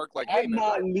 College Park, like, hey, I'm man,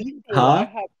 not legal. Huh? I have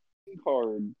a green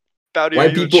card. Bowdy,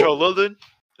 White are you people- a cholo then?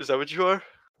 Is that what you are?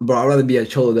 Bro, I'd rather be a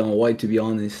cholo than a white, to be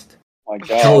honest. My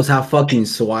God. Cholos have fucking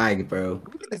swag, bro.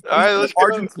 He's All right, been in let's go.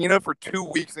 Argentina for 2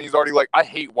 weeks and he's already like, I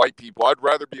hate white people. I'd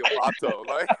rather be a pato.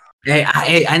 Like,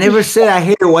 Hey, I never said I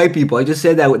hate white people. I just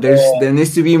said that there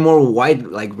needs to be more white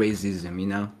like racism, you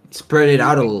know? Spread it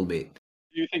out a little bit.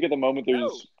 Do you think at the moment there's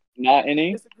No. not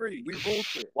any? disagree. We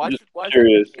bullshit. Why Just should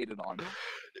curious. we hate it on?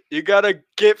 You gotta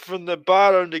get from the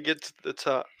bottom to get to the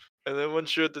top. And then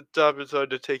once you're at the top, it's hard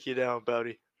to take you down,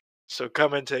 Bowdy. So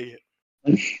come and take it.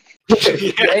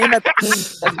 You aim at the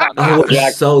that's not I was Yeah.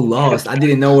 so lost. I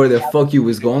didn't know where the fuck you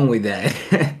was going with that.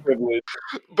 Privilege.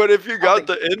 But if you got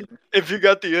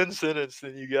think- the end sentence,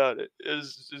 then you got it.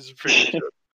 It's pretty good.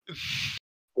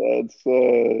 That's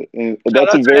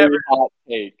out a to very hot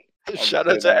take. I'll just Shout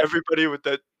say out to that. everybody with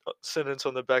that sentence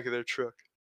on the back of their truck.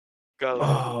 Gotta love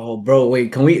it. Oh, bro,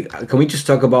 wait. Can we just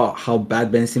talk about how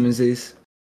bad Ben Simmons is?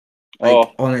 Like,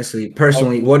 Oh. honestly,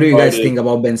 personally, what do you guys think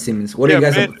about Ben Simmons? What do you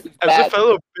guys? Ben, as a bad.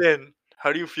 fellow Ben,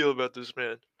 how do you feel about this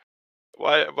man?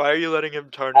 Why are you letting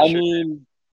him tarnish I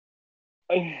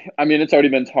it? mean, it's already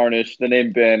been tarnished. The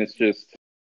name Ben is just.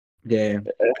 Yeah.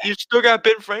 You still got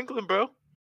Ben Franklin, bro.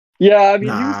 Yeah, I mean, he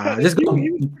was Nah, kind of. just go,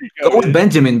 He was pretty go with goated.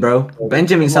 Benjamin, bro.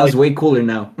 Benjamin sounds Like- way cooler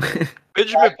now. Benjamin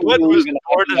Actually, Button was even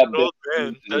born I as think an that old Ben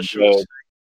man. Simmons That is shit was good. sick.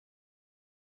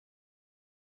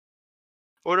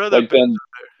 What other Like Ben?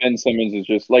 Ben Simmons is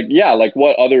just like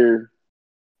what other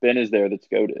Ben is there that's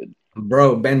goated?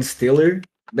 Bro, Ben Stiller.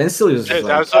 Ben Stiller is Hey, like,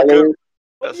 that's a good.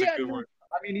 But That's yeah, a good one.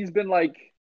 I mean, he's been like.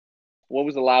 When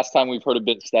was the last time we've heard of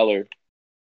Ben Stellar?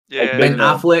 Yeah. Ben Ben-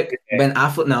 Affleck. Ben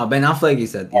Affleck. No, Ben Affleck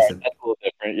is a That's a little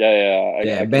different. Yeah.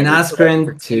 yeah. I Ben can't-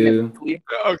 Askren too.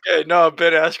 Okay, no,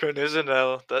 Ben Askren is an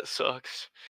L. That sucks.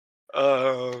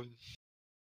 What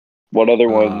other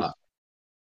ones? I'm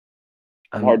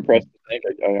I'm, hard pressed to think.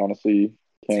 I honestly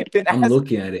can't. I'm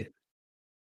looking at it.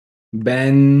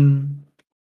 Ben.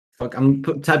 Fuck, I'm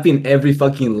typing every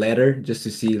fucking letter just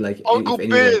to see like Uncle if any,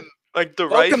 Ben, like- like the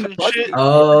rice Welcome to and BuzzFeed. shit.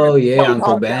 Oh yeah, Top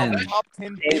Uncle down Ben. Top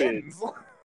 10 Goated. bins.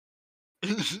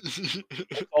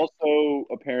 Also,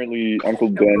 apparently, Uncle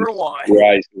Ben Number one.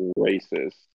 is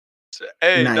racist.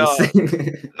 Hey, Nice.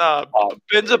 nah.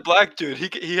 Ben's a black dude.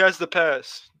 He has the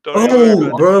pass. Don't even worry Oh,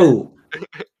 about bro.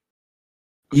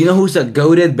 You know who's a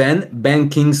goated Ben? Ben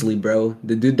Kingsley, bro.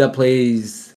 The dude that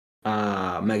plays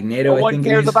Magneto, No I one think it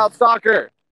cares is. about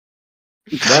soccer.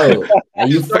 Bro, are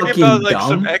you He's talking fucking about like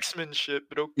some dumb? X-Men shit,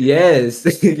 but okay.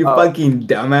 Yes, you Oh. fucking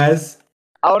dumbass.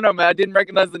 I don't know, man. I didn't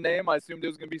recognize the name. I assumed it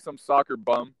was gonna be some soccer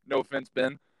bum. No offense,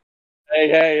 Ben.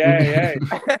 Hey.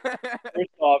 First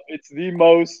off, it's the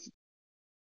most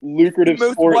lucrative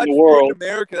Most sport in watched the sport world. in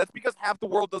America. That's because half the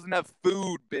world doesn't have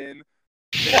food, Ben.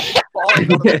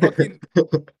 Falling out of fucking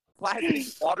plastic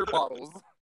water bottles.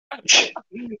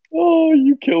 Oh,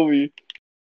 you kill me.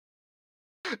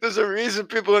 There's a reason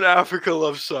people in Africa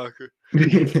love soccer.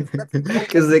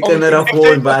 Because they Oh, cannot if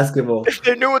afford they- basketball. If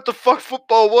they knew what the fuck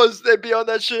football was, they'd be on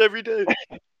that shit every day.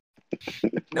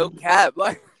 No cap.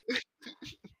 Like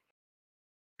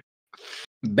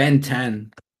Ben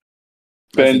 10.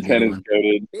 Ben That's a good 10 is one.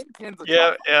 goaded. Ben 10's a Yeah,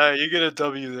 top yeah, you get a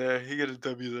W there. You get a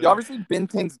W there. You ever seen Ben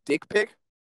 10's dick pic?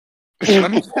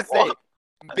 Let me just say.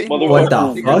 Ben What the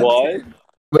 10's fuck? What?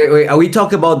 Wait, are we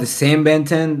talking about the same Ben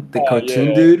 10, the Oh, cartoon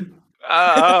yeah. dude?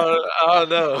 I don't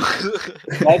know.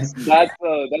 That's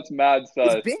mad Is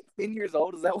sus. Ben 10 years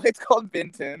old? Is that why it's called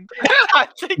Ben 10? I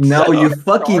think No, so. you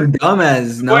fucking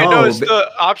dumbass. No. Wait, no, it's the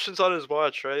options on his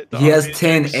watch, right? The He has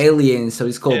Omnitrix. 10 aliens, so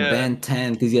it's called Yeah. Ben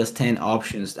 10 because he has 10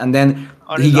 options. And then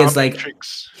On he his gets like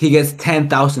Omnitrix. he gets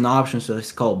 10,000 options, so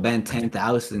it's called Ben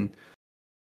 10,000.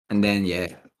 And then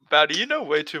yeah, Batty, you know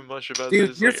way too much about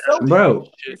Dude, this. you're like, so anime Bro,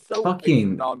 shit. You're so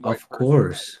fucking non-white of person,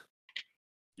 course.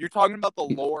 You're talking about the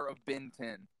lore of Ben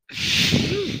 10.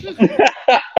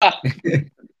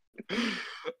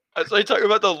 It's like talking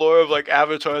about the lore of like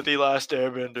Avatar: The Last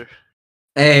Airbender.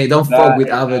 Hey, don't That- fuck with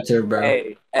Avatar, bro.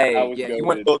 Hey, That was yeah, you goated.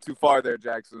 went a little too far there,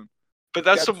 Jackson. But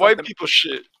that's Got some white something- people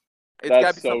shit. It's That's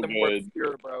gotta be so something more good.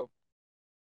 obscure, bro.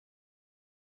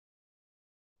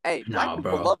 Hey, Nah, black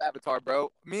people bro. love Avatar,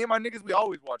 bro. Me and my niggas, we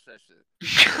always watch that shit.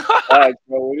 Facts,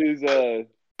 bro. It is The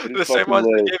same ones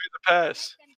that gave you the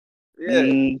pass.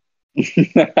 Yeah.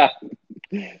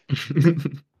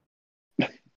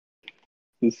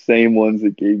 The same ones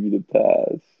that gave you the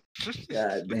pass.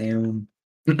 God damn.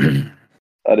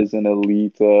 That is an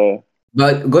elite.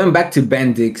 But going back to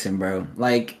Ben Dixon, bro,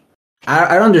 like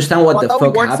I don't understand what I the thought we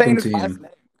fuck weren't saying happened his to last him.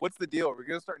 name. What's the deal? We're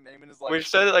gonna start naming his like. We've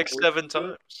said it like 7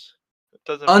 times. It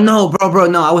doesn't Oh matter. no, bro,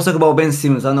 no, I was talking about Ben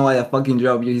Simmons. I don't know why I fucking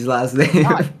dropped his last name.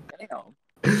 God damn.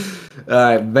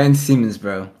 Alright, Ben Simmons,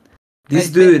 bro. This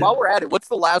Hey, dude. Ben, while we're at it, what's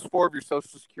the last four of your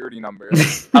social security number?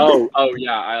 Oh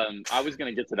yeah. I was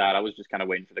gonna get to that. I was just kind of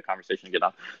waiting for the conversation to get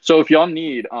on. So if y'all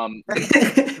need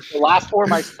the last four of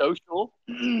my social,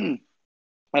 and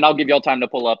I'll give y'all time to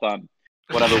pull up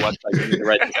whatever website you need to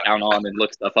write this down on and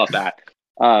look stuff up at.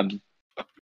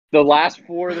 The last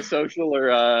four of the social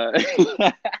are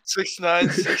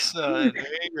 6969.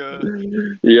 There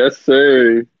you go. yes,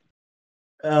 sir.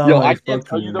 Oh Yo, my I can't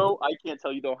tell fucking you though. I can't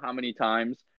tell you though how many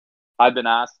times I've been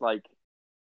asked like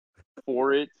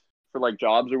for like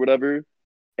jobs or whatever,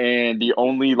 and the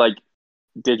only like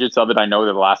digits of it I know are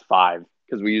the last 5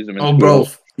 because we use them in Oh, school. bro.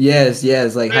 Yes.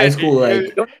 Like high Man, school,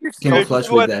 like Don't you came You're a clutch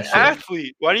still with D1 that shit.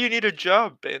 athlete. Why do you need a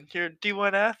job, Ben? You're a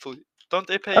D1 athlete. Don't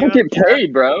they pay I you? don't get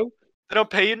paid, bro. They don't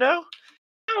pay you now?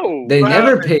 No, They What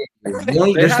never happened?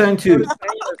 pay. They're starting to. pay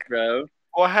us, bro.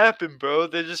 What happened, bro?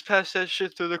 They just passed that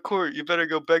shit through the court. You better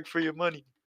go beg for your money.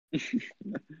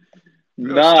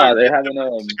 Nah, start they getting haven't.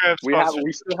 Instagram We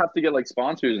sponsors. still have to get like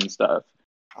sponsors and stuff.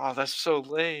 Oh, that's so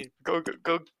lame. Go get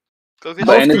Both And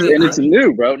sponsors. the- it's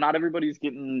new, bro. Not everybody's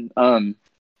getting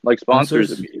like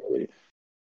sponsors Sponsors? immediately.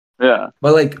 Yeah.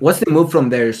 But like, what's the move from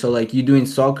there? So like, you doing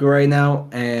soccer right now,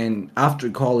 and after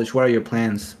college, what are your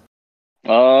plans?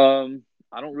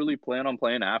 I don't really plan on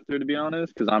playing after, to be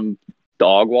honest, because I'm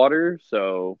dog water.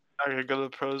 So I'm gonna go to the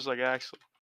pros like Axel.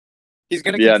 He's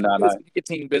gonna Yeah, continue nah, his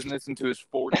nicotine business into his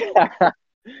 40s.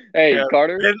 hey, Yeah.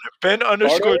 Carter. Ben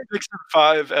underscore 6 and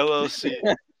 5 LLC.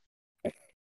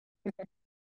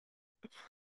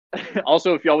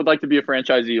 Also, if y'all would like to be a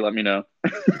franchisee, let me know.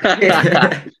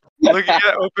 Looking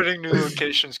at opening new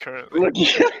locations currently. Look,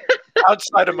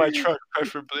 Outside of my truck,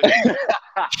 preferably.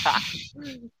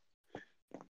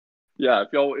 yeah,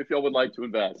 if y'all would like to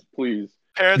invest, please.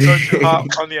 Parents are too hot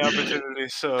on the opportunity,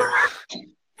 so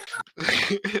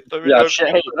let me Yeah, know if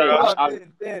hey, you're out.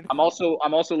 Ben, I'm also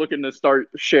looking to start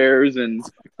shares and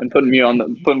putting myself We're on the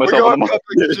going market.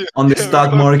 public too. On the Yeah, we're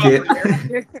stock going market.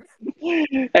 public.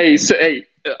 Hey,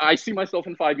 I see myself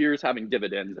in 5 years having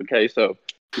dividends. Okay, so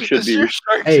it should This is your be.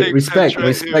 Shark Hey, Tank respect pitch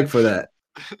right here. for that.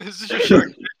 This is your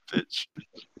Shark Tank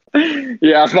pitch.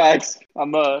 Yeah, facts.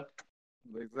 I'm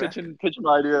pitching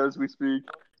my idea as we speak.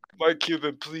 Mark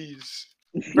Cuban, please.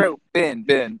 Bro,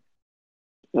 Ben,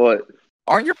 What?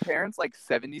 aren't your parents like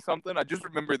 70 something? I just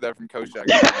remembered that from Koshak.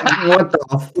 What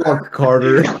the fuck,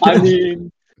 Carter? I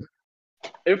mean,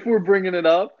 if we're bringing it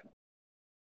up,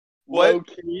 What? low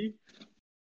key,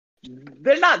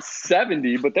 they're not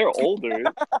 70, but they're older.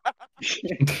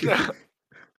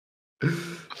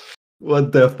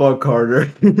 What the fuck, Carter?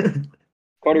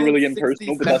 Carter You really mean getting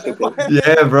personal, but that's 67? okay.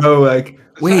 Yeah, bro. Like,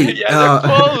 wait. Yeah,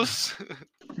 they're close.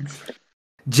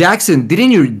 Jackson,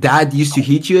 didn't your dad used to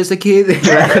hit you as a kid?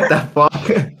 Like, what the fuck?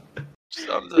 He's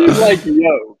Sometimes. like,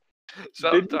 yo,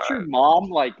 didn't your Sometimes. mom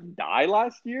like die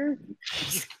last year?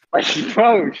 Like,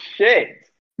 bro, shit.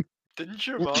 Didn't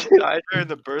your mom die during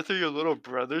the birth of your little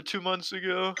brother 2 months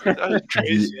ago? That is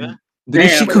crazy, huh? Didn't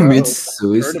she Damn, bro. commit Heard about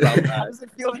suicide? How that. does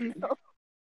it feel now?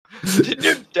 Didn't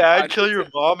your dad kill your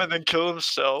mom and then kill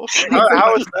himself?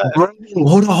 How is that? Bro,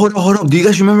 hold on. Do you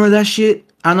guys remember that shit?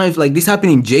 I don't know if like this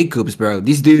happened in Jacobs, bro.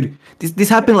 This dude, this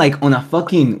happened like on a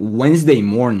fucking Wednesday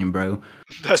morning, bro.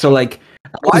 That's So like I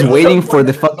Why was is waiting it for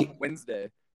the on fucking Wednesday?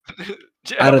 yeah,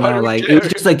 I don't why know, do we like care? it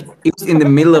was just like it was in the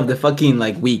middle of the fucking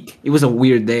like week. It was a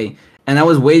weird day. And I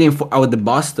was waiting for at the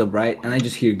bus stop, right? And I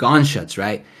just hear gunshots,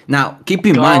 right? Now keep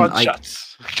in mind, like Gunshots.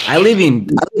 I live in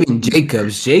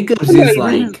Jacobs. Jacobs is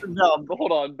like No, but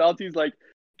hold on. Bounty's like,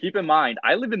 keep in mind,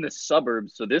 I live in the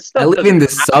suburbs, so this stuff I live in the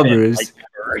doesn't happen, suburbs. like,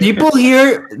 ever. People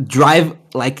here drive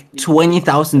like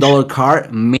 $20,000 car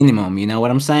minimum. You know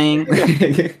what I'm saying?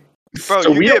 Bro,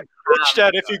 So you we get don't bitched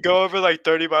at if you go over like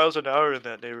 30 miles an hour in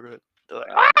that neighborhood. They're like,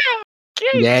 ah,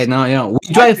 Yeah, kids. no,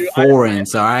 we drive I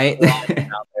foreigns, all right. out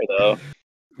there, though.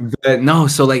 But no,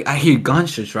 so like I hear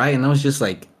gunshots, right, and I was just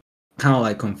like, kind of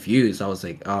like confused. I was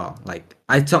like, oh, like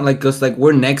I thought like cause like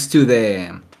we're next to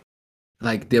the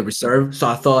reserve, so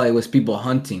I thought it was people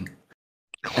hunting.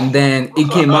 And then it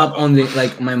came up on the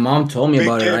like my mom told me Big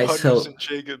about it, game right? hunters So in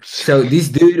Jacobs. so this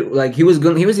dude like he was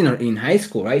in high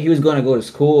school, right? He was gonna go to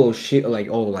school, shit, like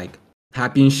oh like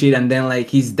happy and shit, and then like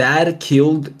his dad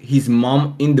killed his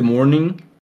mom in the morning,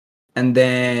 and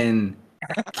then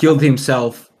killed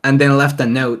himself, and then left a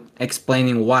note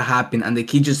explaining what happened, and the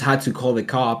kid just had to call the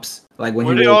cops. Like when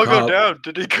Where he did it all woke go up, down?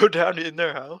 Did it go down in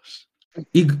their house?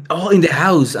 he all in the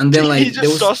house, and then like he there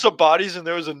just was saw some bodies and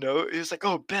there was a note. He was like,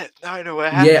 "Oh, bet now I know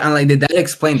what happened." yeah, and like the dad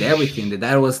explained everything. The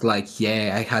dad was like,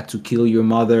 "Yeah, I had to kill your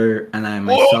mother, and I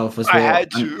myself as well." I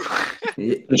had And-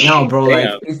 to. no, bro, like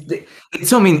Damn. it's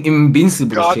some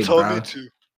invincible God shit, told bro. me to.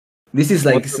 This is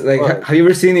What like the like fuck? have you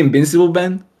ever seen Invincible,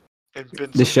 Ben?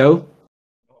 Invincible. The show?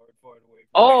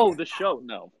 Oh, the show?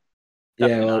 No. Yeah,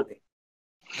 Definitely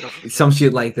well, not. some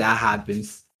shit like that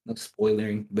happens. No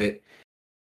spoiling, but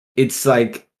it's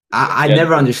like I Yeah,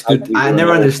 never understood. actually I doing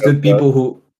never all understood stuff, people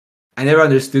who. I never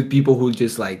understood people who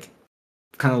just like,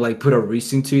 kind of like put a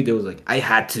reason to it. They was like, I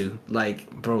had to, like,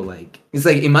 bro, like it's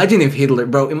like imagine if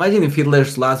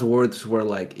Hitler's last words were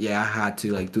like, yeah, I had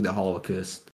to like do the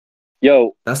Holocaust.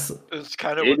 Yo, That's It's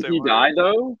kind of what did they he were. die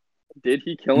though? Did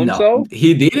he kill No, himself?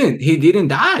 he didn't. He didn't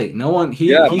die. No one.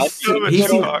 Yeah, He's Tupac. Bro. He's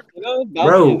in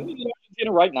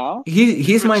Argentina right now.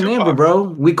 he's my neighbor, Tupac. bro.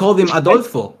 We called him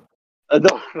Adolfo.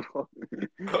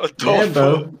 Yeah,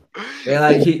 bro. Yeah,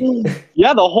 like he,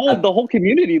 Yeah, the whole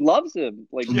community loves him.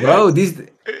 Like, bro. He's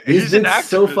This an dude's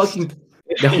so activist. fucking.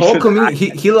 The whole community.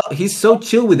 He's so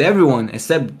chill with everyone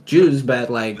except Jews, but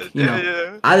like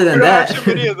Yeah. other We than don't that, have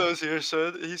too many of those here,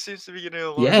 so he seems to be getting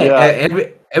along. yeah. Yeah.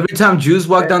 Every time Jews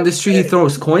walk down the street, he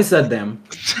throws coins at them.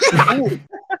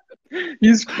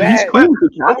 he's cool with the But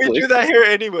we Catholics. do that here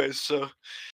anyways, so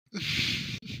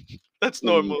that's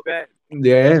normal.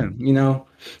 Yeah,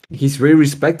 he's really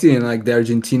respected in like the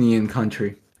Argentinian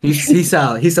country. He's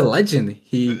a legend.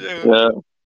 He Yeah.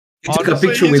 took a Honestly,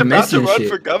 picture he's with about Messi to and run shit.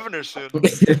 for governor soon.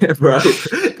 Bro,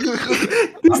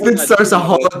 this dude starts a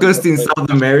Holocaust in South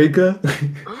America.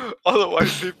 All the white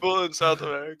people in South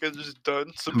America just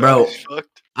done. Bro. Somebody's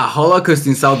fucked. A Holocaust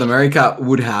in South America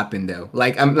would happen though.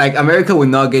 Like America would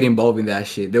not get involved in that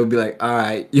shit. They would be like, all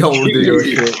right, y'all will do your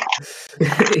shit.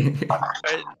 And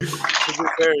to be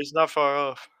fair, it's not far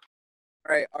off.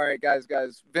 All right, guys.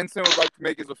 Vincent would like to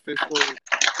make his official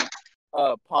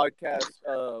podcast.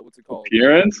 What's it called?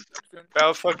 Appearance?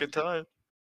 About fucking time.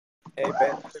 Hey Ben, I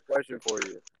have a question for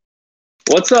you.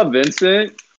 What's up,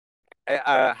 Vincent?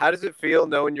 How does it feel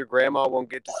knowing your grandma won't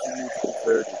get to see you till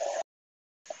 30?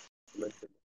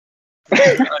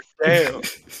 Damn.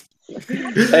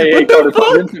 Hey, Carter,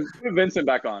 put Vincent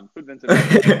back on. Put Vincent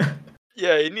back on.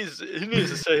 Yeah, he needs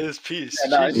to say his piece. Yeah,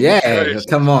 no, Jesus Yeah, Christ.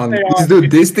 come on. Stay This on.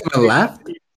 dude dissed him and laughed.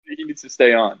 He needs to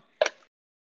stay on.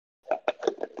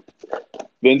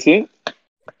 Vincent?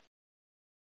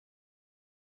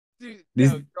 Dude,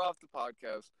 This- no, you're off the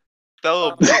podcast. That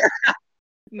little bitch.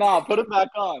 Nah, put him back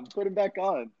on. Put him back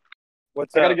on.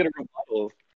 What's I gotta up? get a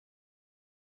rebuttal.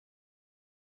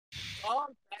 Oh,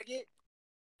 faggot.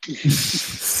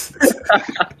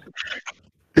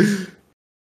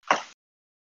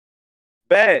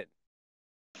 Ben,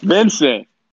 Vincent.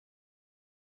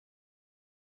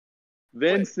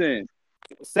 Vincent.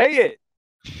 say it.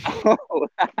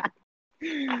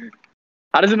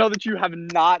 How does it know that you have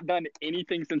not done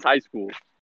anything since high school?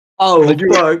 Oh Like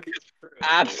you- fuck!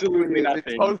 Absolutely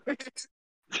nothing.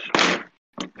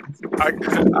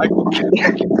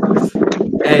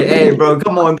 Hey, bro,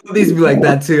 come on! Don't these be like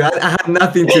that too. I have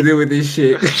nothing to do with this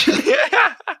shit.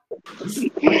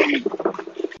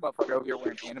 Motherfucker over here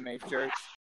wearing anime shirts.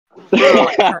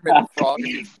 Like Kermit the Frog.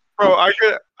 Bro,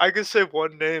 I could say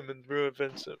one name and ruin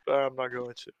Vincent, but I'm not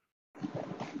going to.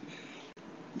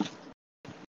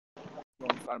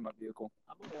 Going inside of my vehicle.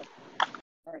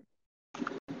 Alright.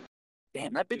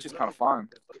 Damn, that bitch is kind of fun.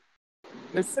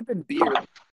 They're sipping beer.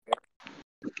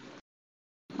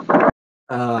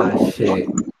 Ah shit!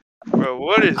 Bro,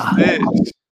 what is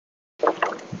this?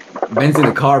 Ben's in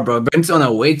the car, bro. Ben's on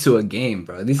our way to a game,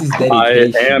 bro. This is I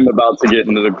dedication. am about to get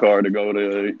into the car to go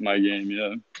to my game,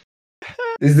 yeah.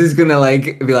 Is this gonna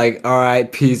like be like, all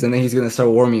right, peace, and then he's gonna start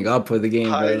warming up for the game,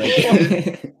 bro? Hi.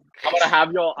 Like,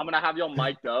 I'm gonna have y'all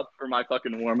mic'd up for my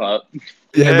fucking warm up.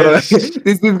 yeah, bro. Yes. This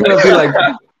is gonna be like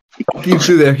walking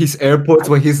through his airports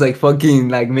where he's like fucking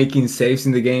like making saves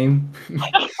in the game.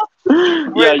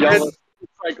 Yeah, y'all Ben- it's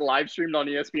like live streamed on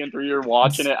ESPN3. You're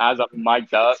watching it as I'm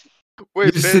mic'd up. Wait,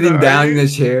 You're Ben, sitting are down you, in a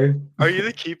chair. Are you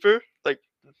the keeper? Like,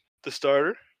 the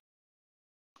starter?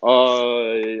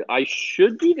 I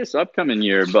should be this upcoming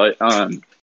year, but I'm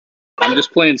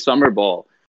just playing summer ball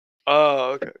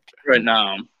Oh, okay. right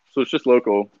now, so it's just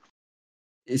local.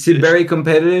 Is it very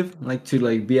competitive, like to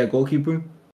like be a goalkeeper?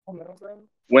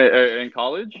 Wait, in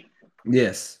college?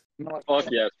 Yes. Fuck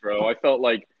yes, bro. I felt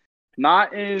like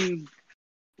not in.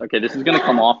 Okay, this is gonna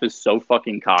come off as so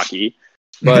fucking cocky,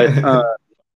 but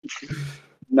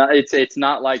no, it's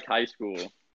not like high school.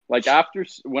 Like after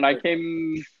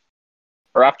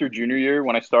junior year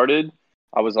when I started,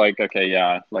 I was like, okay,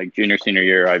 yeah, like junior senior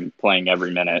year, I'm playing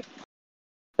every minute,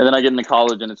 and then I get into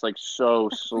college and it's like so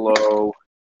slow.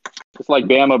 It's like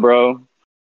Bama, bro.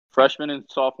 Freshmen and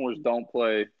sophomores don't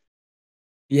play.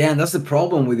 Yeah, and that's the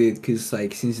problem with it, because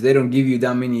like since they don't give you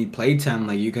that many playtime,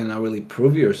 like you cannot really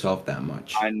prove yourself that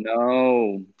much. I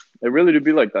know it really do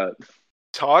be like that,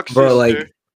 Talk, Bro, sister.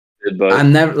 like but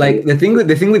I'm never like the thing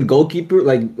with goalkeeper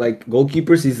like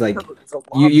goalkeepers is like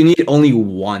you need only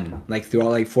one like throughout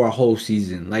like for a whole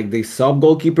season. Like the sub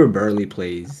goalkeeper barely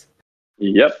plays.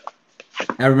 yep.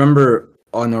 I remember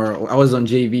I was on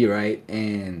JV, right?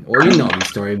 And well, you know the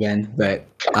story, Ben. But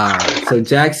so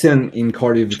Jackson in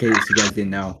Cardiff, in case you guys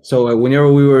didn't know. So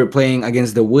whenever we were playing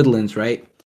against the Woodlands, right?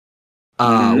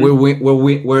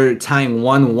 We're tying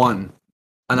 1-1,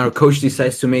 and our coach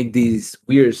decides to make these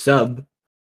weird sub.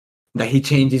 that he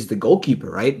changes the goalkeeper,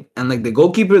 right? And like the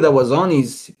goalkeeper that was on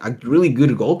is a really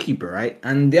good goalkeeper, right?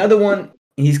 And the other one,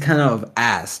 he's kind of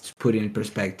ass, to put it in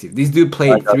perspective. This dude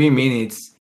played 3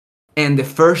 minutes, and the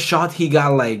first shot he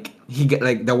got like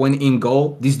that went in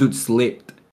goal. This dude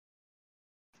slipped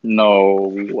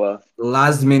No.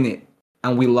 last minute,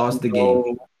 and we lost the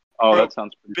game. Oh, Bro, that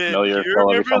sounds pretty Ben, familiar. do you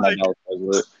Well, every remember, time I know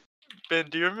it does it. Ben,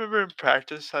 do you remember in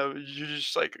practice how you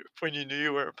just like when you knew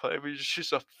you weren't playing, but you just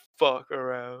used to fuck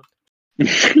around?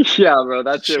 Yeah, bro,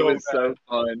 that shit So was so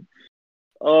fun.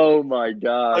 Oh my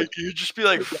god. Like you'd just be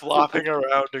like flopping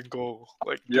around in goal,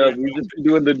 like Yeah, doing we just be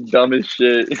doing the dumbest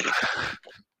shit.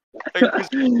 like, 'cause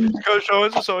Coach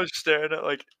Owens was always staring at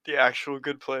like the actual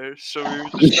good players, so we were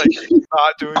just like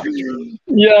not doing the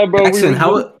drill. Yeah, bro. Jackson, we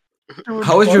were doing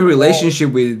how was your fuck all.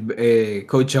 relationship with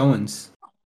Coach Owens?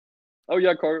 Oh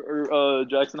yeah,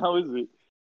 Jackson, how is it?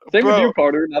 Same with Bro, you,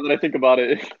 Carter. Now that I think about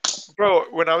it. bro,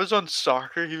 when I was on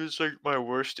soccer, he was like my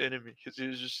worst enemy because he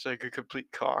was just like a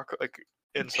complete cock, like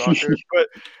in soccer. But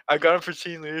I got him for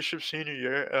team leadership senior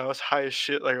year, and I was high as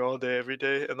shit like all day, every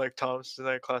day. And like Thomas in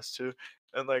that class too,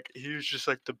 and like he was just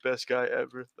like the best guy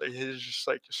ever. Like he was just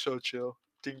like so chill,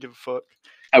 didn't give a fuck.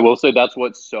 I will say that's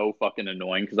what's so fucking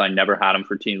annoying because I never had him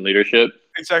for team leadership.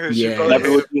 Exactly. Yeah. So you And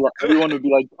probably hate him. everyone would be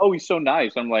like, "Oh, he's so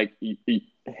nice." I'm like,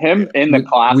 him in the We-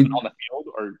 class we- and on the field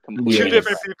are completely Two Yes.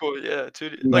 different people, yeah.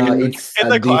 No, Like it's in a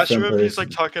the different classroom, he's like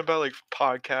person. talking about like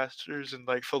podcasters and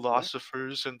like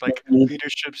philosophers and like Mhm.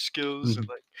 leadership skills and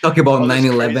like Talk about all this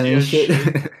 9/11 and crazy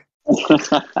shit.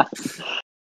 ass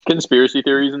Conspiracy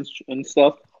theories and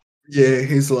stuff. Yeah,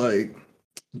 he's like,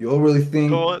 you all really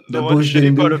think the that one Bush shitty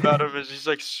didn't do part it? about him is he's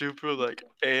like super like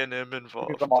A&M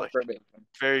involved, like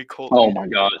very cold. Oh my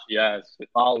gosh, yes.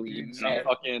 Holy It's man.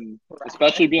 fucking,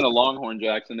 especially being a Longhorn,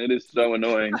 Jackson. It is so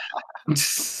annoying.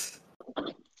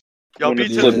 Y'all when beat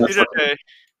it's Yeah. Tennessee flipping. today.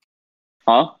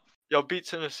 Huh? Y'all beat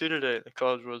Tennessee today in the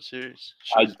College World Series.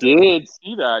 I did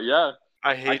see that. Yeah.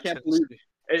 I hate can't Tennessee. believe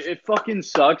it fucking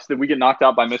sucks that we get knocked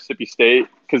out by Mississippi State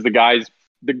because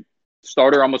the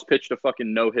starter almost pitched a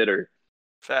fucking no-hitter.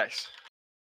 Facts.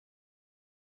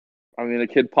 I mean, the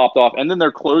kid popped off, and then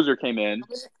their closer came in,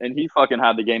 and he fucking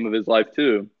had the game of his life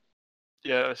too.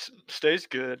 Yeah, State's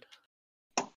good.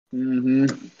 Mm-hmm.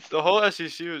 The whole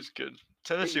SEC was good.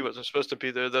 Tennessee wasn't supposed to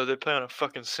be there though. They play on a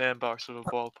fucking sandbox of a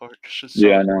ballpark. It's just so-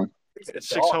 Yeah, I know. It's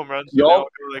 6 home runs. Y'all- They all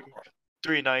go like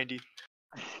 390.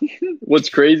 What's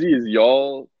crazy is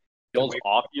y'all's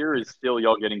off year is still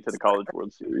y'all getting to the College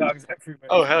World Series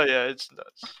Oh hell yeah, it's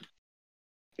nuts.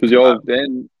 because y'all have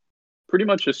been pretty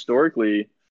much historically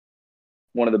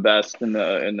one of the best in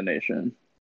the nation.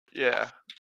 Yeah.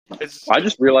 It's I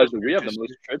just realized that we have the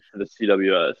most trips to the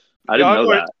CWS. I didn't know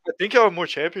that. I think y'all have more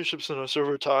championships than us, or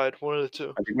we're tied. One of the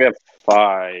two. I think we have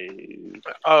 5.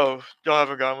 Oh, y'all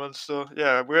haven't got one still?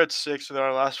 Yeah, we're at 6, and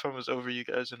our last one was over you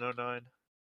guys in 09.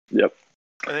 Yep.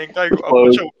 I think like a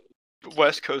bunch of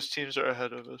West Coast teams are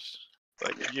ahead of us.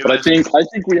 Like But I US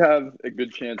think we have a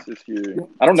good chance this year.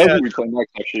 I don't know who we play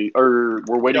next actually, or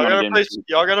we're waiting on a game.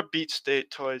 y'all gotta beat State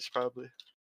twice probably.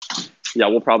 Yeah,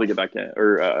 we'll probably get back and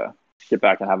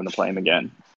having to play them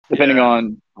again, depending Yeah.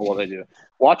 on what they do.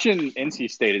 Watching NC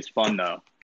State is fun though.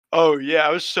 Oh yeah,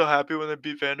 I was so happy when they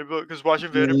beat Vanderbilt because watching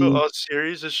Vanderbilt all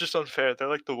series is just unfair. They're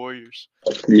like the Warriors.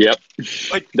 Yep.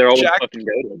 Like They're always Jack- fucking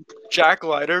good. Jack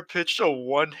Leiter pitched a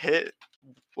 1-hit,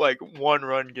 like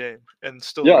 1-run game and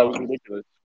still Yeah, it lost. was ridiculous.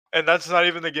 And that's not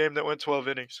even the game that went 12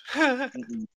 innings.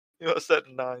 Mhm. You know, it's at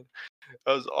 9.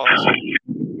 That was awesome.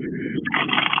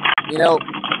 You know,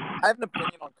 I have an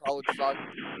opinion on college soccer.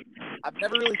 I've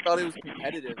never really thought it was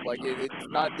competitive. Like it's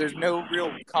not. There's no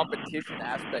real competition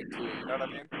aspect to it. You know what I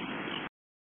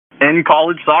mean? In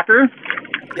college soccer?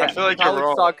 Yeah, feel like you're college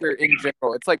wrong. soccer in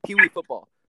general. It's like Pee Wee football.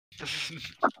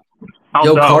 How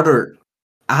Yo, so? Carter,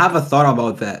 I have a thought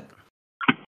about that.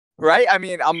 Right? I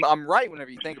mean, I'm right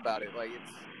whenever you think about it. Like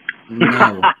it's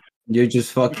No, you're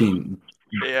just fucking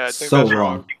Yeah, I think so that's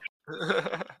wrong.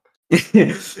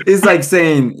 It's like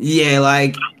saying, yeah,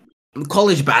 like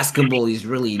college basketball is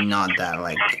really not that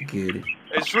like good.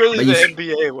 It's really But the you-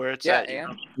 NBA where it's yeah, at.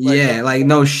 and Yeah, like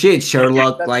no shit,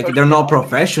 Sherlock. that's Like so they're not true.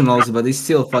 professionals, but it's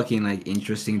still fucking like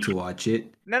interesting to watch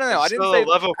it. no. It's I didn't still say. a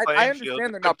level I playing field.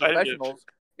 understand they're not Competitive. professionals.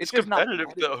 It's just not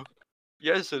competitive though.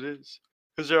 Yes, it is.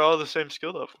 Because they're all the same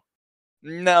skill level.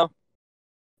 No.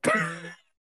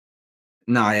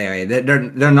 No, yeah,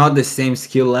 they're not the same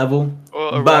skill level.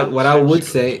 Well, around But the what I same would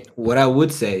skill.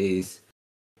 say is,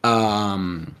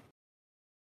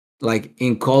 like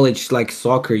in college, like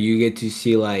soccer, you get to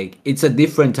see like it's a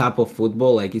different type of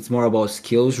football. Like it's more about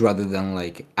skills rather than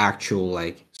like actual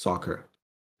like soccer.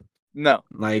 No.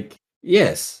 Like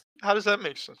yes, How does that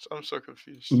make sense? I'm so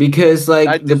confused. Because I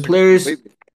like the disagree players,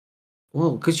 completely.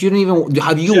 well, because you don't even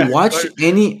have you Yeah, watched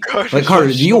any Carter's like Carter?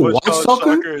 watched Do you so much watch college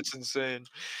soccer? It's insane.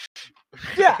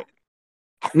 Yeah.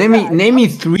 Name me Yeah, name me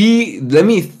three.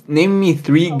 Name me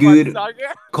three I watch good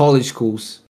soccer. college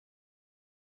schools.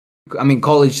 I mean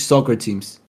college soccer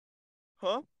teams.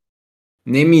 Huh?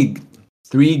 Name me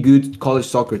three good college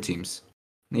soccer teams.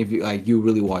 If you like, you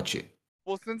really watch it.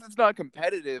 Well, since it's not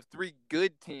competitive, 3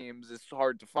 good teams is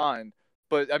hard to find.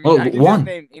 But I mean, Oh, I can one. just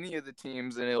name any of the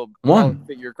teams and it'll One. probably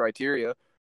fit your criteria.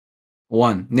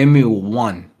 One. Name me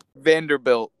one.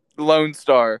 Vanderbilt, Lone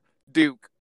Star, Duke.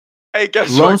 Hey, guess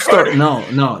Lone what, Star. Carter?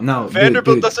 No.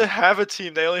 Vanderbilt dude. doesn't have a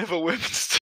team. They only have a women's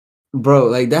team. Bro,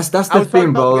 like that's I the was talking thing,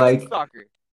 about bro. women's Like, soccer.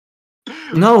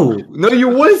 no, you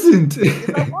wasn't. Yes,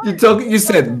 I you was. talk. You Yes,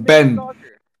 I said said Ben. women's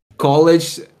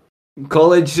soccer.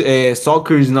 College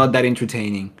soccer is not that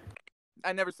entertaining.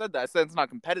 I never said that. I said it's not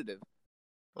competitive.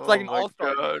 Oh like an my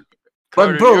all-star God. game.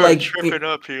 Carter, bro, you're like, tripping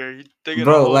up here. You digging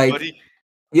bro, a hole, like, buddy?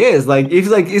 Yeah, it's like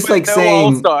No saying,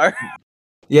 all-star.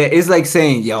 yeah, it's like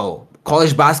saying, yo,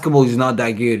 college basketball is not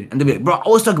that good. And they'll be like, bro, I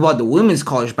always talk about the women's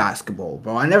college basketball,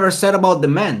 bro. I never said about the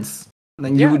men's.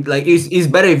 Then you Yeah. would like, it's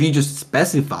better if you just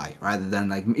specify rather than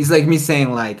like, it's like me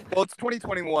saying like, Well, it's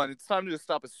 2021. It's time to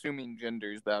stop assuming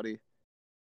genders, Bowdy.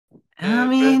 I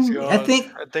Ben's mean, I gone.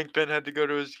 think, I think Ben had to go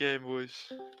to his game, boys.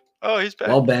 Oh, he's back.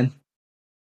 well, Ben,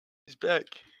 He's back.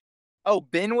 Oh,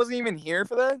 Ben wasn't even here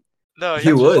for that? No, He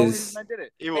That's the only was. reason I did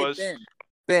it. He Hey, was.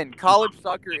 Ben, college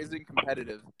soccer isn't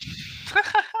competitive.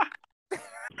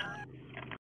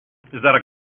 Is that a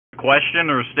question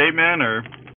or a statement or?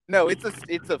 No, it's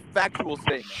a factual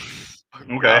statement.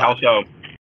 Okay, how so?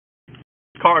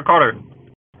 Carter,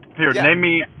 here,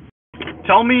 Yeah.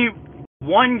 tell me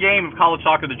one game of college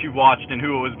soccer that you watched and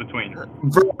who it was between.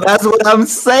 bro, that's what I'm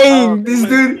saying.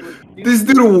 This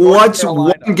dude watched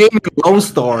one game in Lone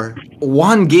Star.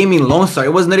 One game in Lone Star.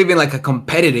 It was not even like a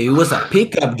competitive. It was a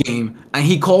pickup game, and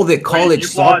he called it college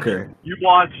soccer. You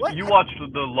watched What?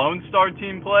 the Lone Star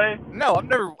team play? No, I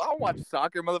don't watch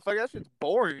soccer, motherfucker. That shit's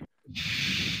boring.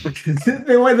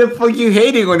 Then why the fuck you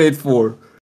hating on it for?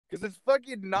 Because it's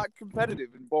fucking not competitive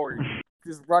and boring.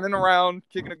 Just running around,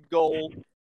 kicking a goal,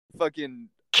 fucking...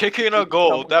 Kicking a goal,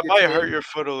 Someone that gets might hit. hurt your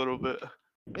foot a little bit.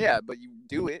 Yeah, but you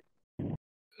do it.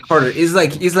 Carter, it's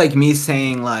like me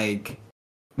saying like,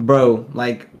 bro,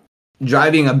 like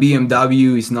driving a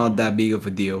BMW is not that big of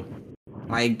a deal.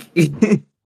 Like,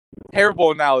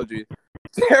 Terrible analogy.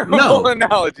 Terrible No.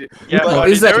 analogy. Yeah, But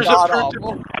Buddy, it's like- there's a god proof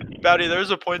awful. Bowdy, there's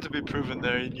a point to be proven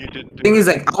there, and you didn't do thing it. is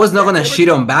like I was not gonna shit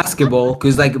on basketball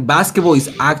because like basketball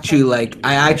is actually like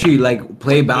I actually like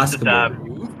play basketball,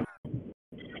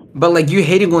 but like you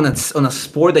hating on a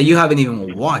sport that you haven't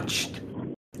even watched.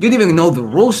 You don't even know the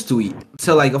rules to it.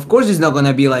 So like of course it's not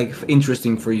gonna be like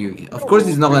interesting for you. Of course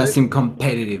it's not gonna seem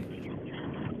competitive.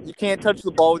 You can't touch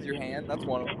the ball with your hand. That's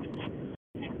one of them.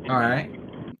 All right.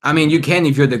 I mean you can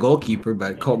if you're the goalkeeper,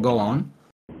 but go on.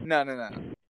 No.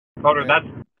 Carter,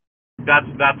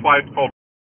 that's why it's called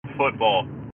football.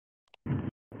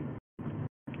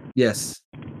 Yes.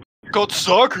 Called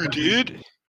soccer, dude.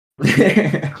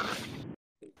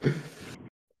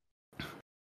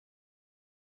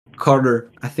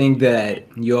 Carter, I think that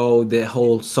you owe the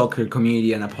whole soccer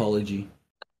community an apology.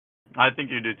 I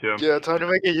think you do too. Yeah, time to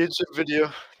make a YouTube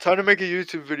video. Time to make a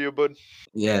YouTube video, bud.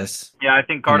 Yes. Yeah, I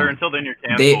think Carter. No. Until then, you're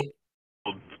canceled.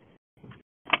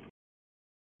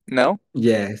 No?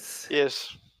 Yes.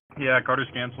 Yes. Yeah, Carter's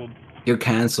canceled. You're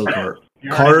canceled, Carter.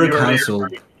 You Carter heard it here.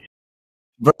 canceled.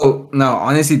 Bro, no,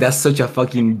 honestly, that's such a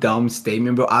fucking dumb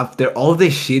statement, bro. After all the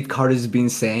shit Carter's been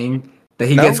saying, that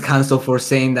he No. gets canceled for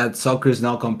saying that soccer is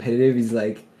not competitive is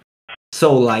like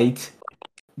so light.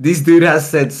 This dude has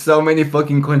said so many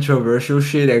fucking controversial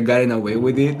shit and gotten away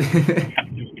with it.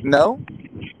 Is No?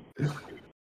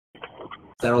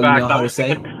 that all you Fact, know how to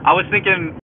say? I was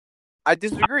thinking. I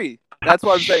disagree. That's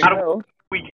why I'm saying How do- no.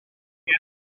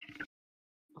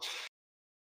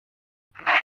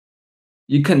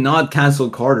 You cannot cancel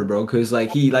Carter, bro, because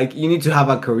like you need to have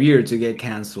a career to get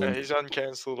canceled. Yeah, he's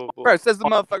uncancelable. Bro, it says the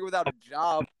motherfucker without a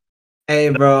job. Hey,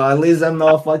 bro, at least I'm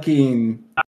not fucking.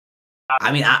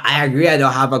 I mean, I agree I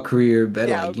don't have a career, but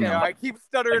Yeah, like, okay, you know. alright. Keep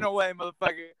stuttering away,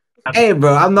 motherfucker. Hey,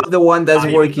 bro, I'm not the one that's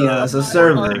working as a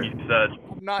server. He said.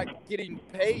 I'm not getting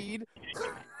paid.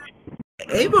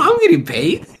 Hey, bro, I'm getting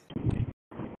paid.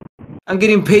 I'm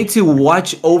getting paid to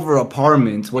watch over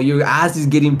apartments while your ass is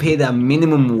getting paid a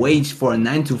minimum wage for a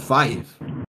 9 to 5.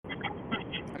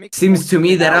 I mean, Seems to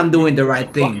me that I'm doing the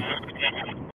right thing.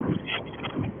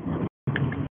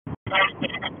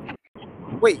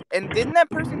 Wait, and didn't that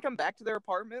person come back to their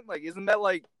apartment? Like, isn't that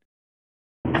like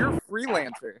you're a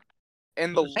freelancer?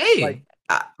 And the Hey,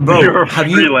 like, bro, You're a have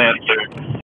you,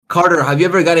 freelancer. Carter? Have you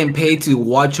ever gotten paid to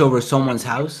watch over someone's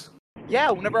house? yeah,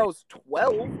 whenever I was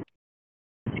 12.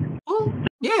 Well,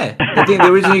 yeah.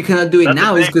 The reason you cannot do it That's the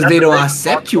now is thing- because that's they the don't thing.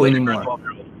 accept you anymore.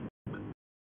 12-year-old.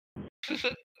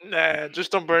 Nah,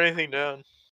 just don't burn anything down.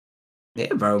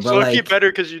 Yeah, bro. It's But low-key like, better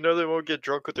because you know they won't get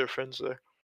drunk with their friends there.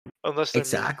 Unless they're mean.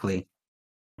 exactly.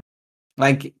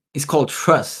 Like, it's called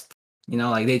trust. You know,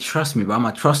 like they trust me, bro. I'm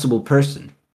a trustable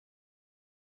person.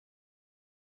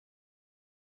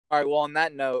 All right, well, on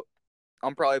that note,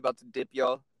 I'm probably about to dip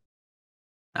y'all.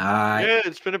 Yeah,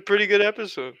 it's been a pretty good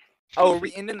episode. Oh, are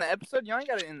we ending the episode? Y'all ain't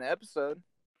got to end the episode.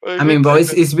 Well, I mean, bro,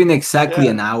 it's it's been exactly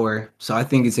Yeah. an hour, so I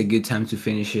think it's a good time to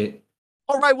finish it.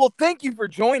 All right, well, thank you for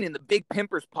joining the Big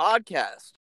Pimpers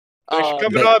podcast. Thanks for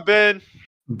coming Ben- on, Ben.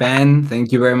 Ben,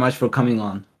 thank you very much for coming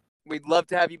on. We'd love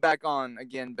to have you back on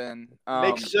again, Ben.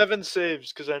 Make 7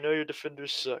 saves because I know your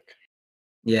defenders suck.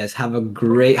 Yes, have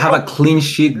a clean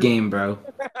sheet game, bro.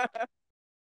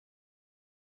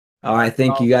 All right,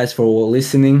 thank you guys for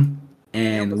listening,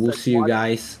 and we'll see you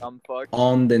guys Dumb fuck.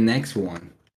 on the next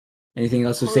one. Anything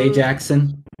else to say,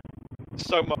 Jackson?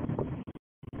 So much.